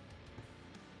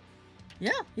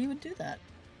 Yeah, he would do that.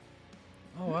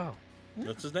 Oh, wow.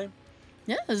 What's his name?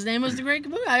 Yeah, his name was the Great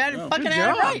Kabuki. I got it Oh, fucking good had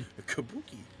it job. right.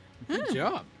 Kabuki. Good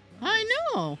job. I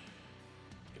know.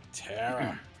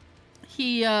 Tara.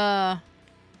 He he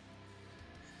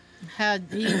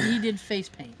did face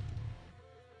paint.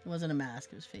 It wasn't a mask,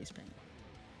 it was face paint.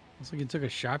 Looks like he took a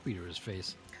Sharpie to his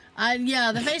face.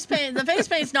 Yeah, the face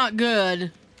paint's not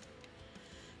good.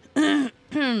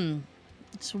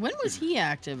 So when was he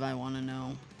active, I want to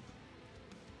know.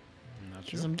 I'm not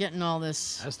Because sure. I'm getting all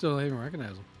this. I still don't even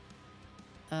recognize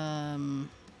him.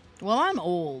 Well, I'm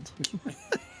old.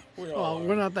 We all Well, are.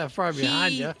 we're not that far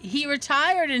behind you. He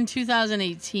retired in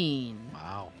 2018.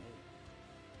 Wow.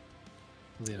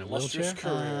 Was he in a Illustrious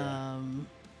wheelchair? career.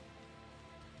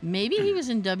 Maybe he was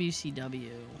in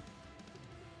WCW.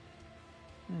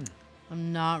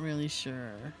 I'm not really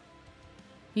sure.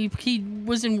 He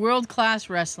was in World Class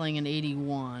Wrestling in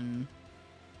 '81.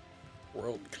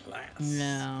 World class.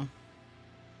 Yeah.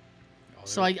 Oh,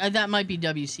 So I that might be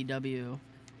WCW.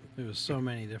 there was so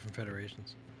many different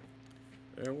federations.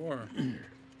 There were.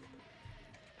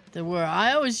 There were.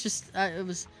 I always just it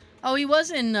was. Oh, he was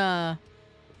in the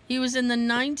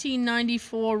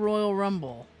 1994 Royal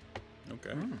Rumble.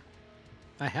 Okay.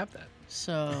 I have that.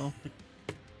 So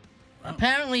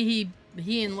apparently he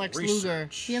and Lex Luger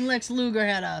Research.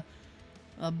 had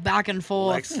a back and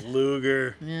forth. Lex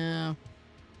Luger. Yeah.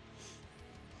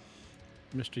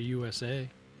 Mr. USA.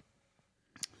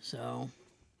 So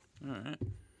All right.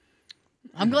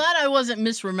 I'm glad I wasn't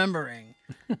misremembering,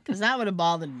 because that would have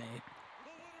bothered me.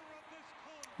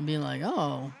 And being like,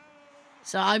 oh,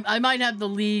 so I might have the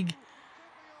league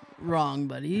wrong,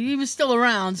 but he was still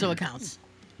around, so it counts.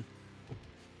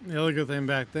 The other good thing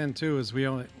back then too is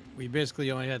we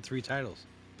basically only had 3 titles: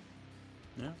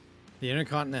 Yeah. the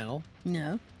Intercontinental,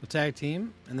 No, the Tag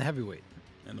Team, and the Heavyweight.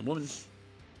 And the woman.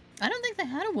 I don't think they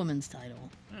had a women's title.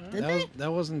 Did they?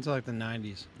 That wasn't until like the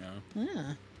 90s. No.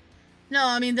 Yeah. No,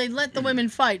 I mean they let the women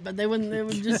fight, but they wouldn't. It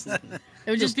would just. It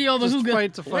would just be over Just who got.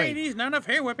 fight to fight. Ladies, not enough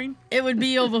hair whipping. It would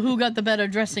be over who got the better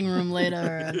dressing room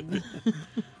later.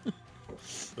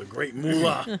 The great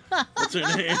Moolah. What's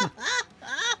her name?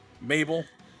 Mabel.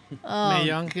 Oh Mae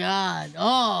Young? God!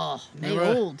 Oh, May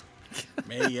Remember? old.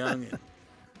 Mae Young.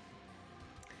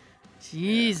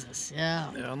 Jesus,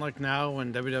 yeah. Yeah, unlike now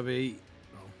when WWE,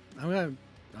 well,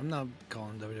 I'm not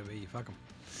calling WWE. Fuck them.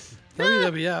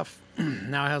 WWF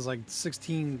now has like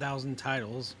 16,000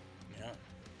 titles. Yeah.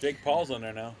 Jake Paul's on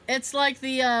there now. It's like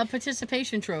the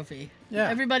participation trophy. Yeah.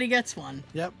 Everybody gets one.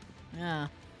 Yep. Yeah.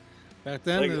 Back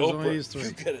then, Like there was Oprah, only these three.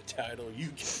 you get a title. You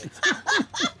get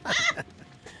it.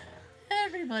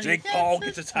 Everybody. Jake gets Paul a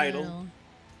gets a title.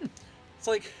 It's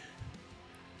like,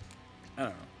 I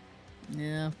don't know.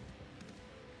 Yeah.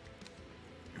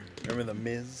 Remember the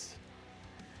Miz?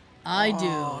 I do.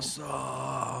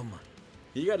 Awesome.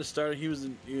 He got to start. He was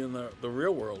in the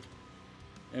real world.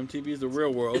 MTV's the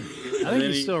real world. I think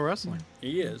he's still wrestling.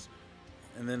 He is.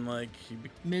 And then like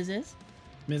Mrs.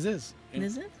 Mrs.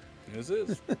 Mrs. This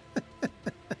is.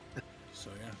 So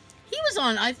yeah. He was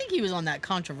on. I think he was on that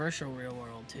controversial Real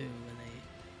World too.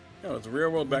 When No, it's the real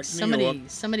world back in New York.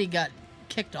 somebody got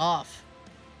kicked off.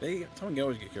 Someone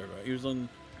always get carried away. He was on,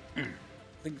 I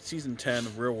think, season 10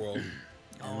 of Real World.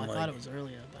 Oh, I thought it was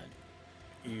earlier,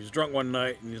 but He was drunk one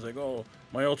night and he's like, "Oh,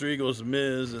 my alter ego is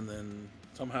Miz," and then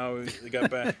somehow they got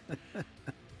back. I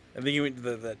think he went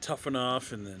to that Toughen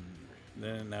Off, and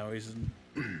then now he's in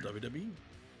WWE.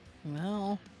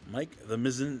 well, Mike the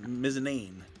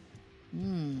Mizanane.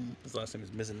 His last name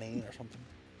is Mizanane or something.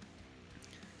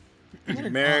 what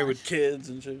an Married odd- with kids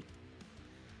and shit.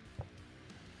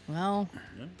 Well,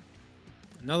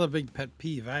 Another big pet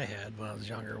peeve I had when I was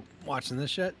younger watching this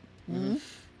shit. Mm-hmm.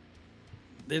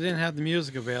 They didn't have the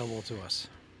music available to us.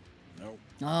 Nope.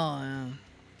 oh yeah.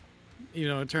 You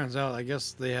know, it turns out, I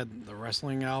guess they had the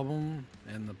wrestling album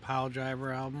and the Pile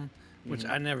Driver album, which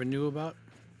I never knew about.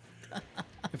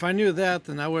 If I knew that,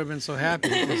 then I would have been so happy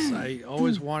because I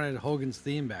always wanted Hogan's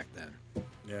theme back then.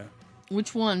 Yeah.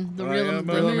 Which one? The I real, am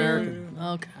the Real real- American.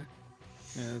 Okay.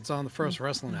 And it's on the first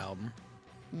wrestling album.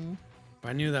 If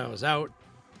I knew that was out,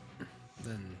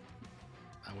 then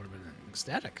I would have been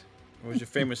ecstatic. What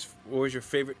was your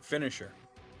favorite finisher?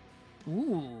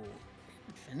 Ooh,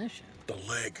 finish it. The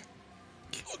leg.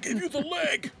 I'll give you the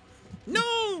leg. No,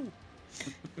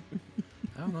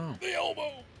 I don't know. the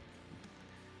elbow.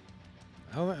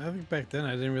 I think back then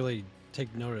I didn't really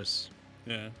take notice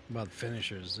Yeah. about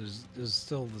finishers. There's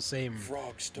still the same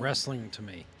Frog stomp. wrestling to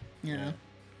me. Yeah.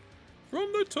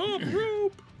 From the top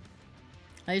rope.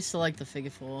 I used to like the figure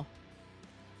four.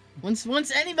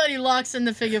 Once anybody locks in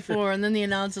the figure four, and then the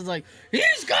announcer's like,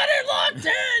 "He's got it locked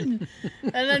in,"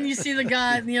 and then you see the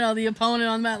guy, the opponent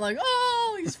on the mat, like,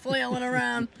 "Oh, he's flailing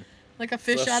around like a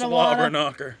fish The out of slobber water."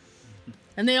 knocker.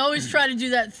 And they always try to do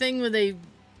that thing where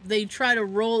they try to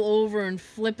roll over and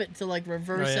flip it to like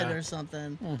reverse Oh, yeah. it or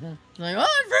something. Like,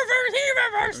 oh,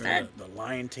 he reversed it. The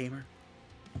lion tamer.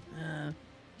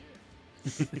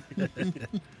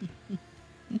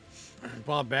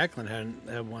 Bob Backlund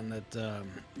had one that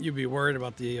you'd be worried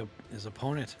about his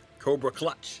opponent. Cobra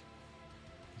Clutch.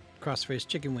 Crossface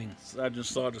chicken wing. Sergeant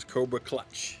Slaughter's Cobra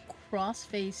Clutch.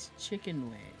 Crossface chicken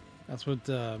wing. That's what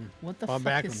What the Bob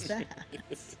fuck Backlund's. is that?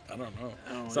 I don't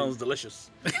know. Sounds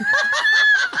delicious.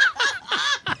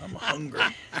 I'm hungry.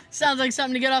 Sounds like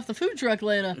something to get off the food truck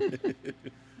later.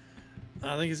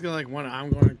 I think he's gonna like one.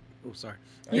 I'm going. Oh, sorry.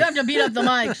 You have to beat up the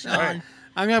mic, Sean.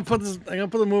 I'm gonna put this. I'm gonna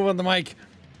put the move on the mic.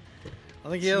 I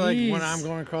think he had like one Jeez. arm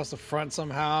going across the front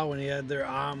somehow when he had their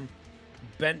arm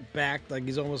bent back, like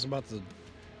he's almost about to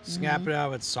snap it out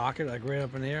of its socket, like right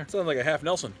up in the air. Sounds like a half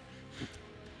Nelson.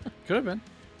 Could have been.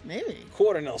 Maybe.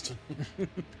 Quarter Nelson.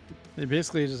 They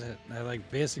basically just had like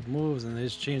basic moves and they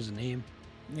just changed the name.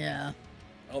 Yeah.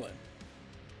 Well then.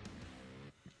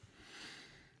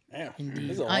 Damn. Indeed.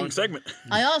 This is a long segment.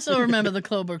 I also remember the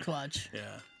Cobra Clutch. Yeah.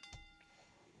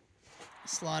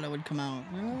 Slaughter would come out.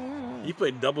 He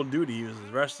played double duty. He was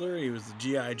a wrestler. He was the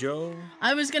G.I. Joe.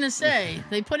 I was gonna say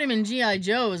they put him in G.I.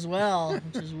 Joe as well,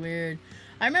 which is weird.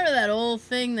 I remember that old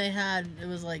thing they had. It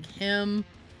was like him.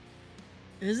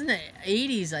 It was in the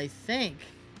 80s, I think,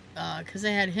 because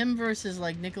they had him versus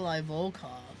like Nikolai Volkov.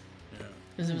 Yeah.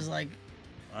 Because it was like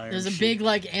Iron there's a Sheik. big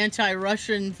like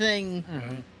anti-Russian thing,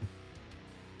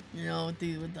 with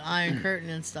the Iron Curtain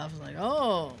and stuff. It's like,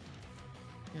 oh,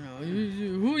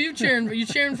 who are you cheering for? You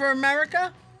cheering for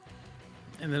America?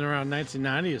 And then around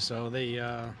 1990 or so, they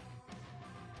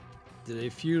did a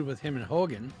feud with him and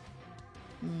Hogan.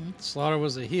 Slaughter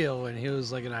was a heel, and he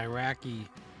was like an Iraqi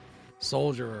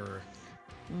soldier or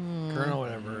colonel,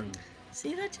 whatever.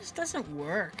 See, that just doesn't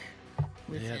work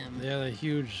with him. They had a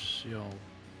huge,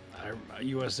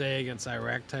 USA against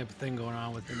Iraq type of thing going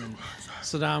on with him, and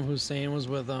Saddam Hussein was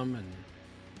with them, and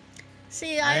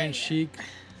See, Iron Sheik.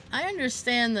 I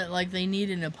understand that like they need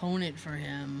an opponent for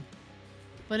him,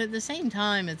 but at the same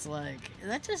time, it's like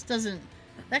that just doesn't.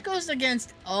 That goes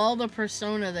against all the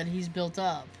persona that he's built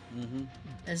up Mm-hmm.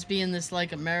 as being this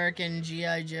like American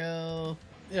GI Joe.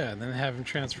 Yeah, and then have him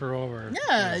transfer over.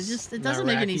 Yeah, as it an doesn't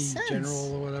make any Iraqi sense.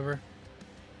 General or whatever.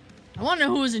 I want to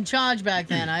know who was in charge back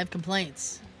then. I have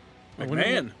complaints.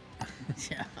 McMahon.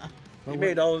 Yeah. He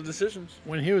made all the decisions.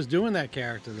 When he was doing that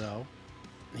character, though,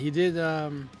 he did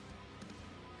kind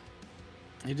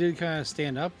of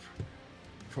stand up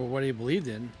for what he believed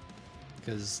in,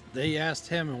 because they asked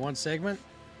him in one segment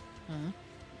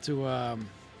to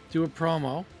do a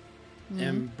promo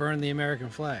and burn the American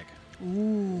flag, Ooh.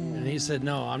 and he said,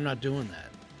 "No, I'm not doing that."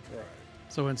 Right.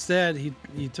 So instead, he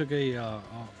took a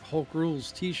Hulk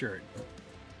Rules T-shirt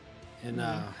and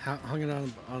hung it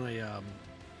on a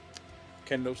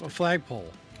Kendo stick. flagpole,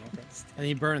 Okay. and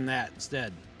he burned that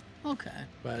instead. Okay.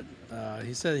 But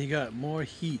he said he got more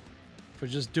heat for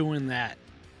just doing that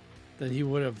than he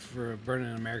would have for burning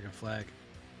an American flag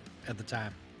at the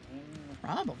time.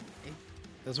 Probably.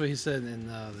 That's what he said in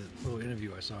the little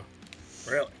interview I saw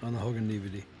Really? on the Hogan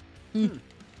DVD.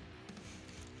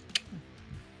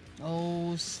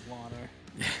 Oh, Slaughter.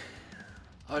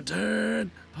 I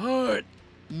turn hard.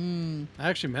 Mm. I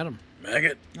actually met him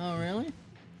Maggot. Oh, really?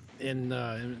 in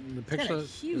the Got picture. a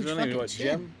huge His real fucking name what?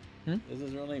 chin. Jim? Is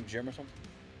his real name Jim or something?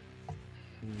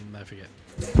 I forget.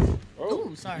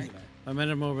 Oh, sorry. I met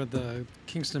him over at the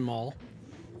Kingston Mall.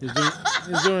 He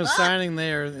was doing a signing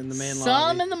there in the main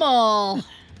Saw him lobby, in the mall.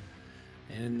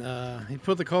 and he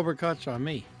put the Cobra Clutch on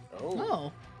me.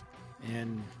 Oh.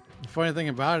 And the funny thing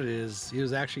about it is he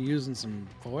was actually using some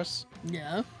force.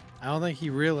 Yeah. I don't think he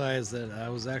realized that I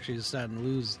was actually starting to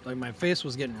lose. Like, my face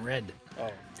was getting red. Oh.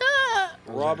 Ah.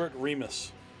 Robert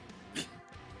Remus. He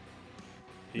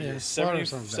Yeah, is Slaughter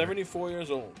sounds better. 74 years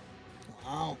old.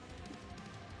 Wow.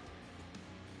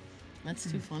 That's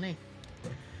too funny.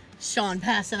 Sean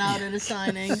passing out at a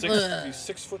signing. He's Ugh.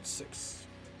 6'6".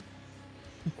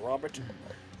 Robert.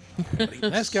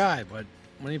 Nice guy, but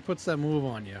when he puts that move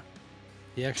on you,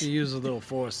 he actually uses a little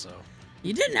force, so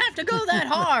You didn't have to go that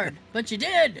hard, but you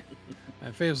did.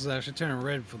 my face was actually turning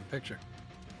red for the picture.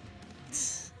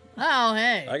 Oh,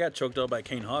 hey. I got choked out by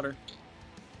Kane Hodder.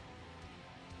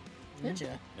 Did you?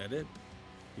 I did.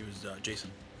 He was Jason.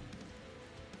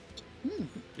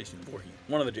 Jason Voorhees.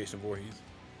 One of the Jason Voorhees.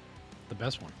 The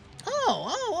best one.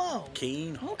 Oh.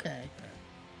 Kane Hodder. Okay.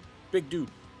 Big dude.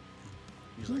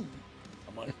 He's like,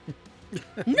 I'm on.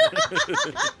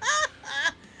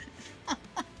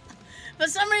 For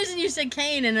some reason you said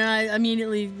Kane, and I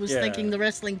immediately was Yeah. thinking the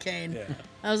wrestling Kane. Yeah.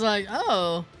 I was like,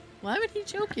 oh, why would he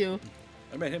choke you?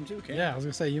 I met him too, Kane. Yeah, I was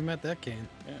gonna say you met that Kane.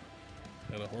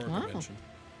 Yeah. At a horror Wow. convention.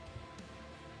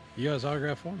 You got his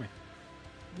autograph for me,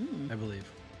 I believe.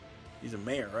 He's a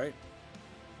mayor, right?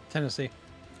 Tennessee.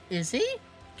 Is he?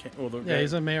 Well, the Yeah,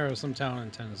 he's a mayor of some town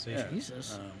in Tennessee. Yeah.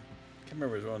 Jesus. Can't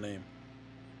remember his real name.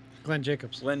 Glenn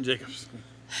Jacobs. Glenn Jacobs.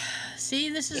 See,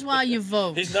 this is why you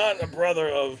vote. He's not a brother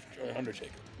of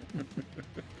Undertaker.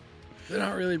 They're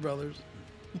not really brothers.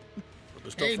 But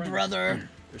they're still Hey, friends. brother.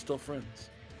 They're still friends.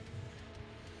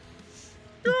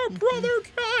 Your brother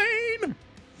Kane.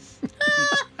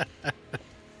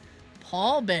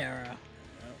 Paul Bearer.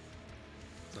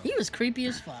 He was creepy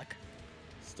as fuck.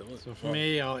 Still is. So for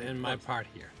me, I'll end my part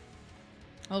here.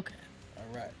 Okay.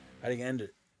 All right. How do you end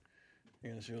it?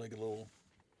 You're gonna do like a little,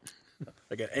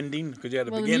 like an ending because you had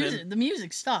a Well, beginning. the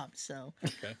music stopped, so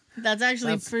Okay. that's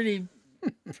actually pretty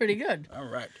good. All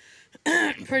right.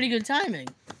 Pretty good timing.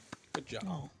 Good job.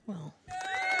 Oh, well.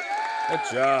 Good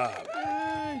job.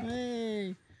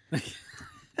 Hey.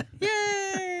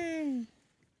 Yay!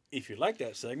 If you like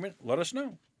that segment, let us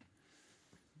know.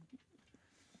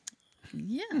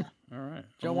 Yeah. All right.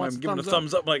 Joe I'm wants giving a thumbs up.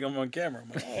 thumbs up like I'm on camera. I'm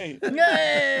like, hey.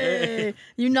 Yay!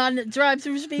 You nodding at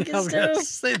drive-through I speakers was gonna too?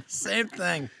 say the same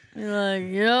thing. You're like,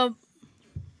 yep.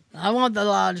 I want the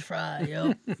large fry,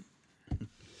 yep.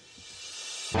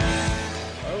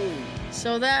 Oh.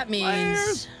 So that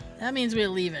means we're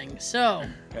leaving. So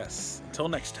Yes. Until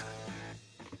next time.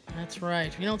 that's right.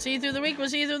 If we don't see you through the week, we'll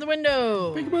see you through the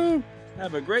window. Peekaboo.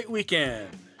 Have a great weekend.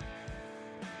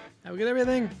 Have we got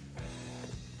everything?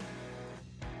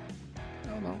 I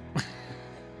don't know.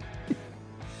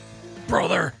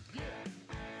 Brother.